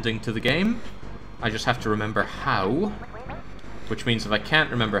ending to the game. I just have to remember how. Which means if I can't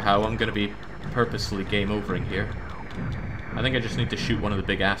remember how, I'm going to be purposefully game overing here. I think I just need to shoot one of the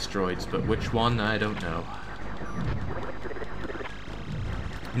big asteroids, but which one, I don't know.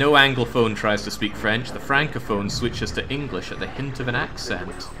 No Anglophone tries to speak French. The Francophone switches to English at the hint of an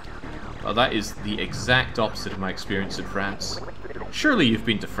accent. Well, that is the exact opposite of my experience in France. Surely you've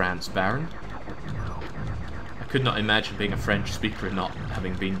been to France, Baron? I could not imagine being a French speaker and not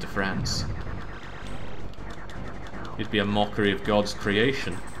having been to France. It'd be a mockery of God's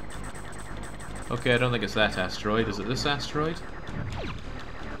creation. Okay, I don't think it's that asteroid. Is it this asteroid?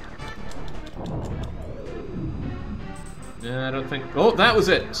 Yeah, I don't think... Oh, that was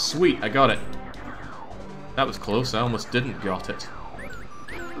it! Sweet, I got it. That was close, I almost didn't got it.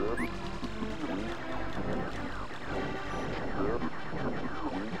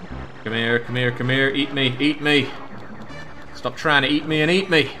 Come here, come here, come here, eat me, eat me! Stop trying to eat me and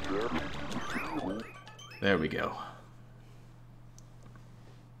eat me! There we go.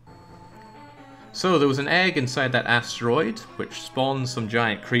 So there was an egg inside that asteroid, which spawns some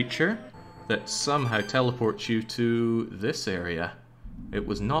giant creature that somehow teleports you to this area. It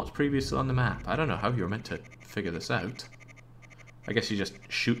was not previously on the map. I don't know how you were meant to figure this out. I guess you just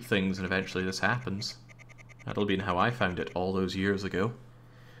shoot things and eventually this happens. That'll be how I found it all those years ago.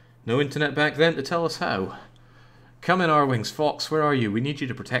 No internet back then to tell us how. Come in, R-Wings. Fox, where are you? We need you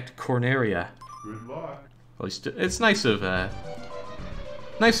to protect Corneria. Good luck. Well, it's nice of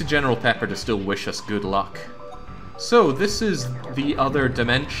General Pepper to still wish us good luck. So, this is the other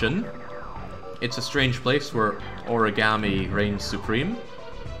dimension. It's a strange place where origami reigns supreme.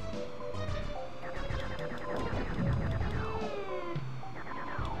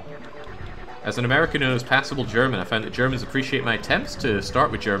 As an American who knows passable German, I found that Germans appreciate my attempts to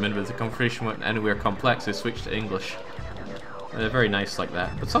start with German, but if the conversation went anywhere complex, they switch to English. They're very nice like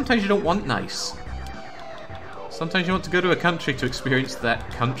that. But sometimes you don't want nice. Sometimes you want to go to a country to experience that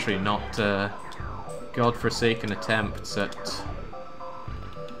country, not godforsaken attempts at...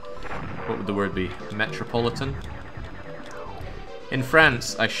 what would the word be? Metropolitan? In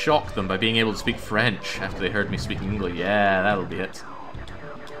France, I shocked them by being able to speak French after they heard me speaking English. Yeah, that'll be it.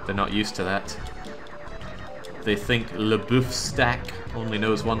 They're not used to that. They think Le Bouffe Stack only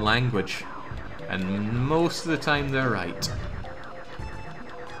knows one language. And most of the time they're right.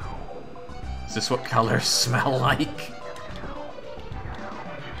 Is this what colors smell like?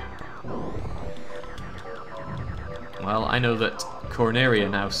 Well, I know that Corneria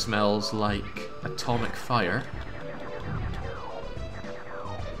now smells like atomic fire.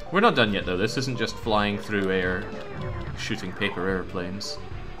 We're not done yet though, this isn't just flying through air, shooting paper airplanes.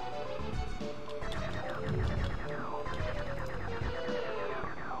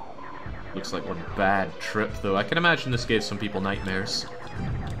 Looks like one bad trip though. I can imagine this gave some people nightmares.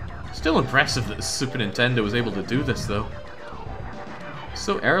 Still impressive that the Super Nintendo was able to do this though.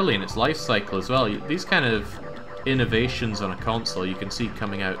 So early in its life cycle as well. These kind of innovations on a console you can see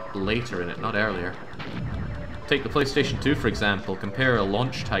coming out later in it, not earlier. Take the PlayStation 2 for example, compare a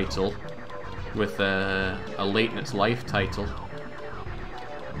launch title with a late in its life title.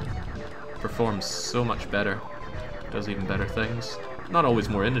 Performs so much better, does even better things. Not always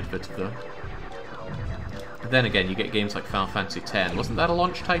more innovative though. Then again, you get games like Final Fantasy X. Wasn't that a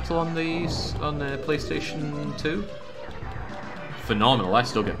launch title on the PlayStation 2? Phenomenal, I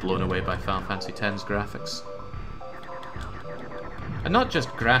still get blown away by Final Fantasy X's graphics. And not just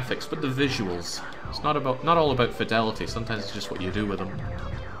graphics, but the visuals. It's not all about fidelity, sometimes it's just what you do with them.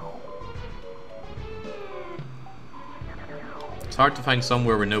 It's hard to find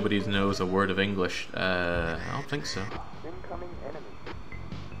somewhere where nobody knows a word of English. I don't think so. Incoming enemy.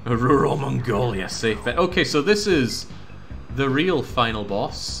 Rural Mongolia, safe bet. Okay, so this is the real final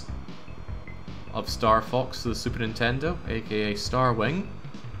boss of Starfox, the Super Nintendo, aka Starwing.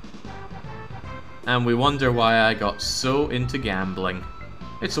 And we wonder why I got so into gambling.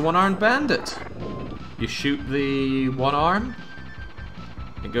 It's a one-armed bandit. You shoot the one arm,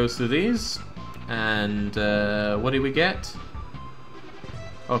 it goes through these, and what do we get?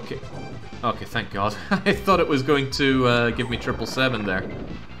 Okay, thank God. I thought it was going to give me 777 there,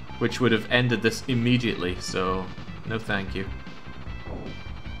 which would have ended this immediately, so no thank you.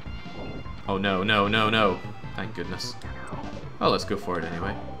 Oh no, no, no, no. Thank goodness. Oh, let's go for it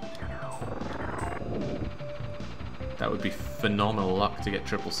anyway. That would be phenomenal luck to get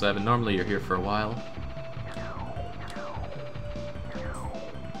 777. Normally you're here for a while.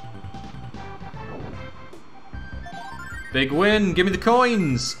 Big win! Give me the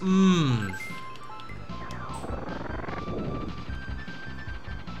coins! Mmm.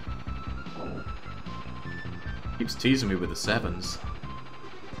 Keeps teasing me with the 7s.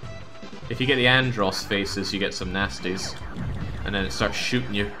 If you get the Andros faces, you get some nasties. And then it starts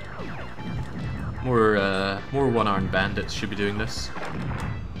shooting you. More one-armed bandits should be doing this.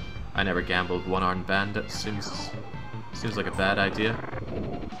 I never gambled one-armed bandits. Seems like a bad idea.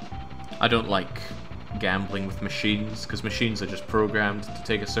 I don't like gambling with machines, because machines are just programmed to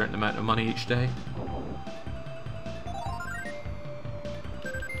take a certain amount of money each day.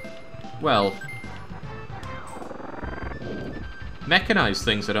 Well, mechanized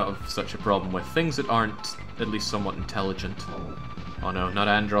things I don't have such a problem with. Things that aren't at least somewhat intelligent. Oh no, not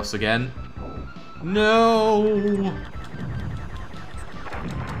Andros again. No!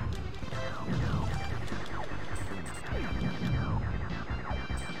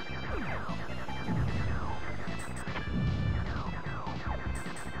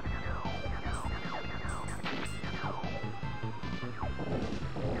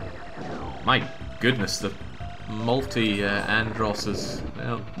 My goodness, the multi-Androses.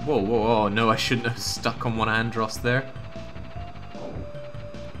 Whoa, whoa, whoa, no, I shouldn't have stuck on one Andros there.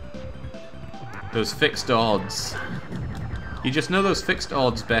 Those fixed odds. You just know those fixed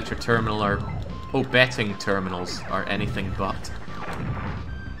odds betting terminals are anything but.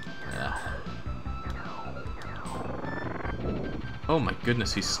 Oh my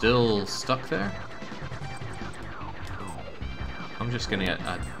goodness, he's still stuck there? I'm just gonna get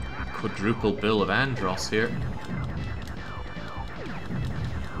a quadruple bill of Andros here.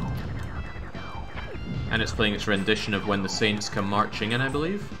 And it's playing its rendition of When the Saints Come Marching In, I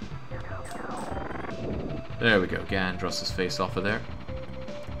believe. There we go, get Andros' face off of there.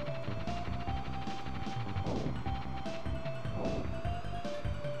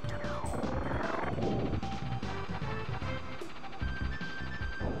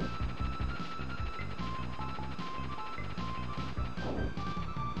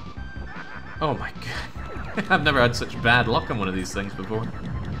 Oh my god. I've never had such bad luck on one of these things before.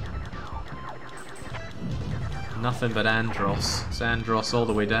 Nothing but Andros. It's Andros all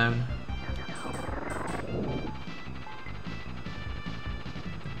the way down.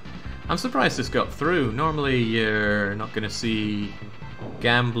 I'm surprised this got through. Normally you're not going to see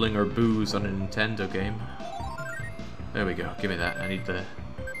gambling or booze on a Nintendo game. There we go, give me that. I need the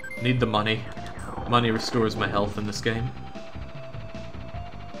Need the money. Money restores my health in this game.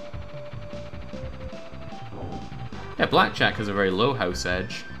 Yeah, blackjack has a very low house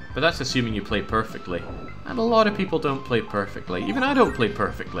edge, but that's assuming you play perfectly. And a lot of people don't play perfectly. Even I don't play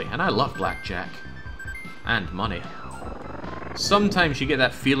perfectly, and I love blackjack. And money. Sometimes you get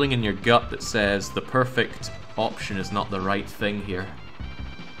that feeling in your gut that says the perfect option is not the right thing here.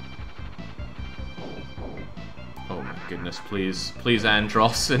 Oh my goodness, please. Please,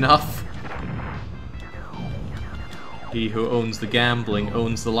 Andros, enough! He who owns the gambling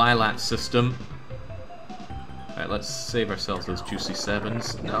owns the Lilat system. Alright, let's save ourselves those juicy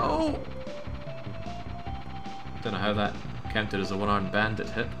 7s. No! Don't know how that counted as a one-armed bandit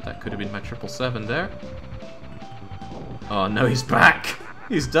hit. That could have been my 777 there. Oh no, he's back!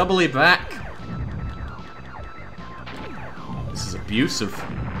 He's doubly back! This is abusive.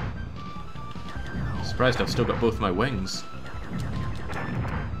 Surprised I've still got both my wings.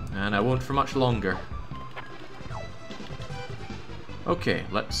 And I won't for much longer. Okay,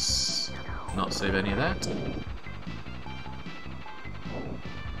 let's not save any of that.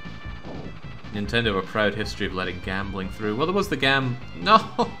 Nintendo have a proud history of letting gambling through. Well, there was the No!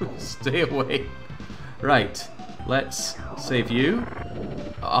 Stay away. Right, let's save you.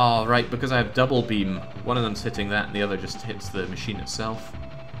 Oh, right, because I have double beam. One of them's hitting that and the other just hits the machine itself.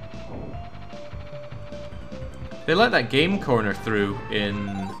 They let that game corner through in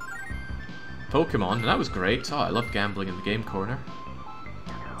Pokemon, and that was great. Oh, I love gambling in the game corner.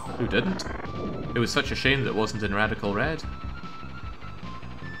 Who didn't? It was such a shame that it wasn't in Radical Red.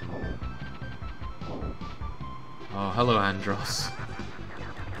 Oh, hello, Andros.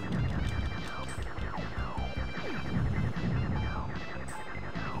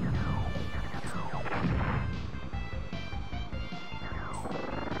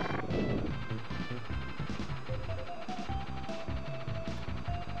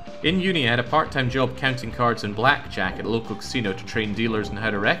 In uni, I had a part-time job counting cards in blackjack at a local casino to train dealers on how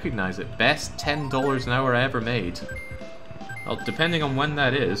to recognize it. Best $10 an hour I ever made. Well, depending on when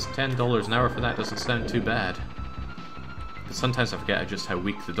that is, $10 an hour for that doesn't sound too bad. But sometimes I forget just how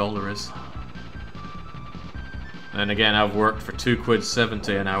weak the dollar is. And again, I've worked for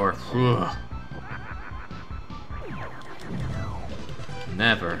 £2.70 an hour. Ugh.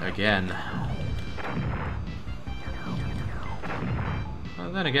 Never again.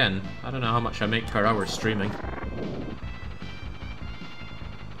 Well, then again, I don't know how much I make per hour streaming.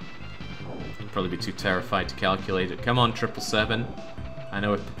 I'd probably be too terrified to calculate it. Come on, 777. I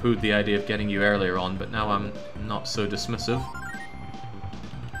know I poo-pooed the idea of getting you earlier on, but now I'm not so dismissive.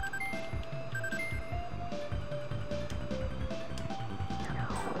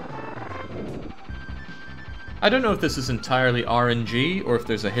 I don't know if this is entirely RNG, or if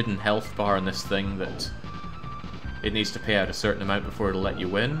there's a hidden health bar in this thing that it needs to pay out a certain amount before it'll let you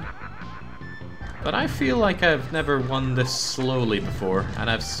win. But I feel like I've never won this slowly before, and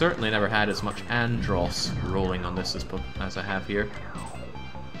I've certainly never had as much Andros rolling on this as I have here.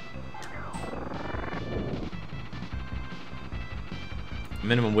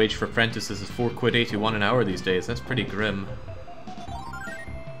 Minimum wage for apprentices is £4.81 an hour these days. That's pretty grim.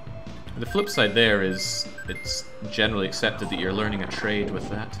 The flip side there is it's generally accepted that you're learning a trade with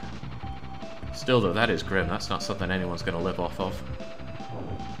that. Still though, that is grim. That's not something anyone's going to live off of.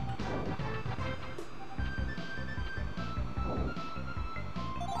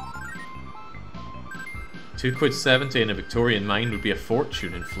 £2.70 in a Victorian mine would be a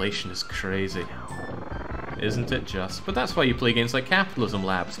fortune. Inflation is crazy. Isn't it just? But that's why you play games like Capitalism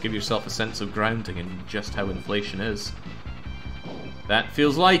Labs, give yourself a sense of grounding in just how inflation is. That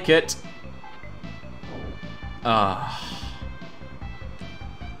feels like it! Ah.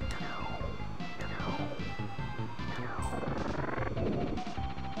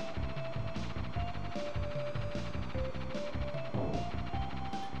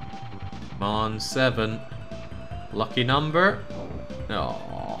 Come on, 7. Lucky number. Oh.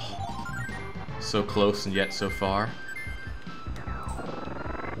 So close and yet so far.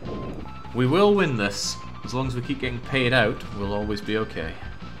 We will win this. As long as we keep getting paid out, we'll always be okay.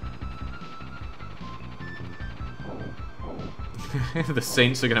 The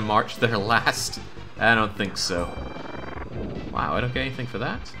Saints are gonna march there last? I don't think so. Wow, I don't get anything for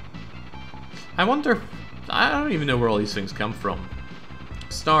that? I wonder... I don't even know where all these things come from.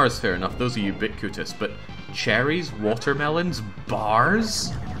 Stars, fair enough, those are ubiquitous, but cherries, watermelons,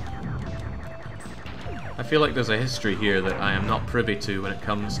 bars? I feel like there's a history here that I am not privy to when it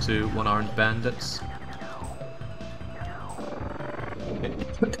comes to one-armed bandits.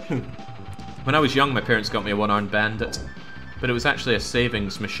 When I was young, my parents got me a one-armed bandit, but it was actually a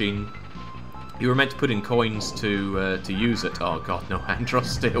savings machine. You were meant to put in coins to use it. Oh god, no, Andros,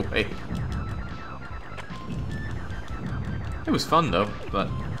 stay away. It was fun though, but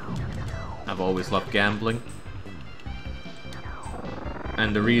I've always loved gambling.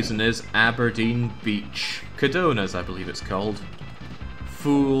 And the reason is Aberdeen Beach. Cadona's, I believe it's called.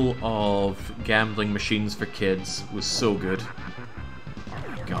 Full of gambling machines for kids. Was so good. Oh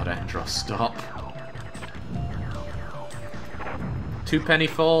my god, Andros, stop. 2 penny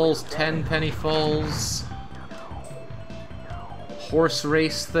falls, 10 penny falls. Horse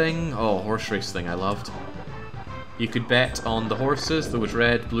race thing. Oh, horse race thing I loved. You could bet on the horses. There was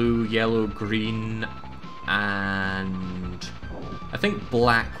red, blue, yellow, green, and I think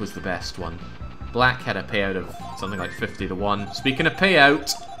black was the best one. Black had a payout of something like 50 to 1. Speaking of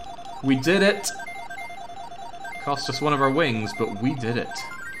payout, we did it! Cost us one of our wings, but we did it.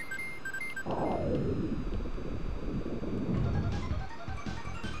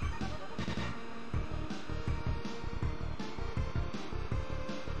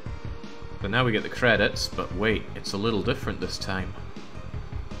 So now we get the credits, but wait, it's a little different this time.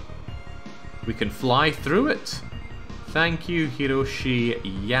 We can fly through it! Thank you, Hiroshi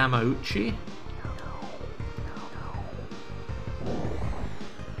Yamauchi.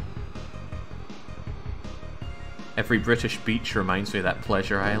 Every British beach reminds me of that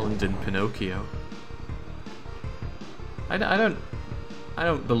pleasure island in Pinocchio. I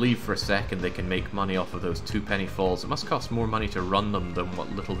don't believe for a second they can make money off of those 2 penny falls. It must cost more money to run them than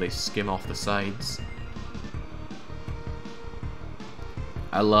what little they skim off the sides.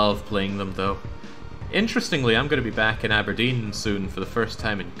 I love playing them though. Interestingly, I'm going to be back in Aberdeen soon for the first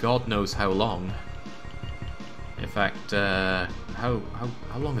time in God knows how long. In fact, how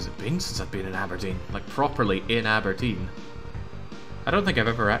long has it been since I've been in Aberdeen? Like, properly in Aberdeen. I don't think I've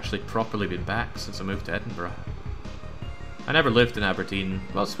ever actually properly been back since I moved to Edinburgh. I never lived in Aberdeen.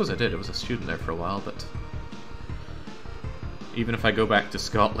 Well, I suppose I did. I was a student there for a while, but even if I go back to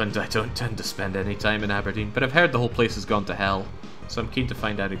Scotland, I don't tend to spend any time in Aberdeen. But I've heard the whole place has gone to hell, so I'm keen to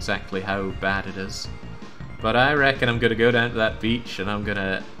find out exactly how bad it is. But I reckon I'm going to go down to that beach and I'm going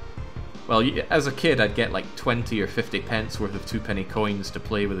to... Well, as a kid, I'd get like 20 or 50 pence worth of 2 penny coins to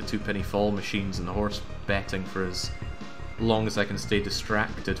play with the 2 penny fall machines and the horse betting for as long as I can stay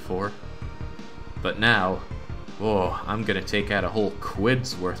distracted for. But now... Oh, I'm gonna take out a whole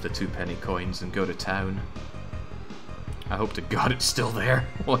quid's worth of 2 penny coins and go to town. I hope to God it's still there.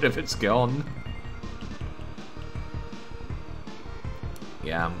 What if it's gone?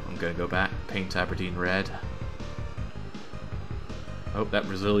 Yeah, I'm gonna go back, paint Aberdeen red. Oh, that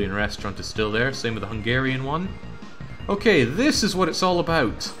Brazilian restaurant is still there, same with the Hungarian one. Okay, this is what it's all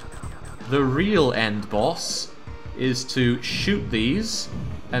about. The real end boss is to shoot these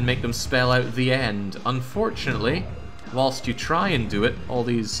and make them spell out the end. Unfortunately, whilst you try and do it, all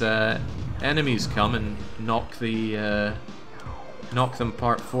these enemies come and knock them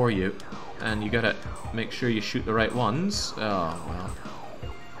apart for you, and you gotta make sure you shoot the right ones. Oh well.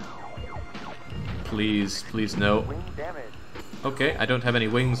 Please, please no. Okay, I don't have any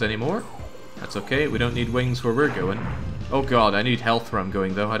wings anymore. That's okay. We don't need wings where we're going. Oh god, I need health where I'm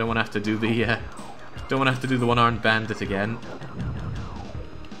going though. I don't want to have to do the the one-armed bandit again.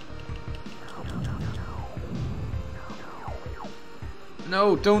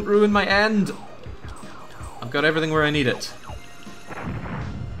 No, don't ruin my end! I've got everything where I need it.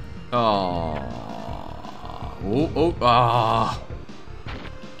 Oh. Ah.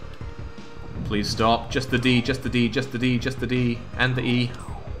 Please stop. Just the D, just the D, just the D, just the D, and the E.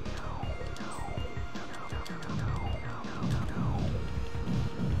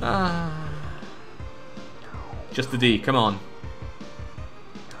 Ah. Just the D, come on.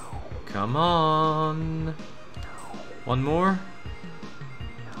 Come on. One more.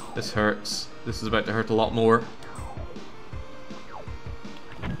 This hurts. This is about to hurt a lot more.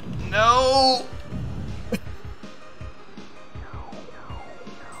 No!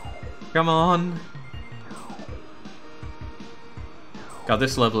 Come on. God,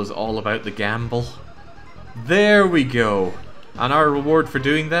 this level is all about the gamble. There we go. And our reward for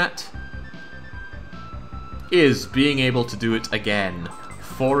doing that is being able to do it again.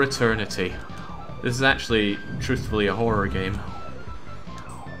 For eternity. This is actually, truthfully, a horror game.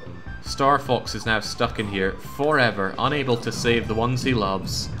 Starfox is now stuck in here forever, unable to save the ones he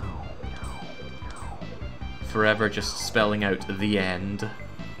loves. Forever just spelling out the end.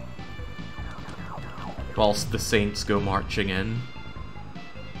 Whilst the saints go marching in.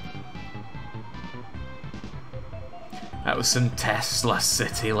 That was some Tesla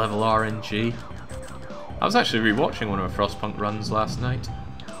City level RNG. I was actually rewatching one of my Frostpunk runs last night.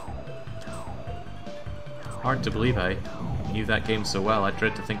 Hard to believe, eh? knew that game so well. I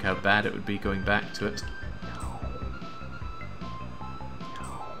dread to think how bad it would be going back to it.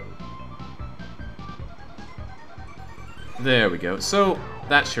 There we go. So,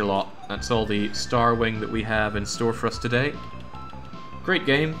 that's your lot. That's all the Star Wing that we have in store for us today. Great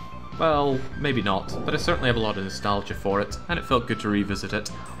game. Well, maybe not, but I certainly have a lot of nostalgia for it, and it felt good to revisit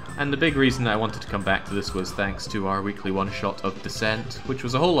it. And the big reason I wanted to come back to this was thanks to our weekly one-shot of Descent, which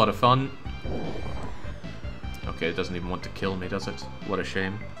was a whole lot of fun. Okay, it doesn't even want to kill me, does it? What a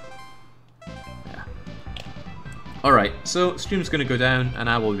shame. Yeah. Alright, so stream's gonna go down, and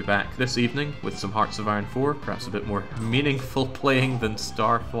I will be back this evening with some Hearts of Iron 4, perhaps a bit more meaningful playing than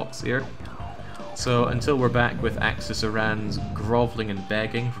Starfox here. So until we're back with Axis Iran's grovelling and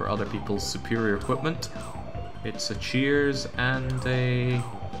begging for other people's superior equipment, it's a cheers and a...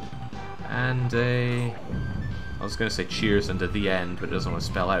 I was gonna say cheers and the end, but it doesn't want to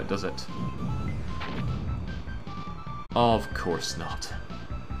spell out, does it? Of course not.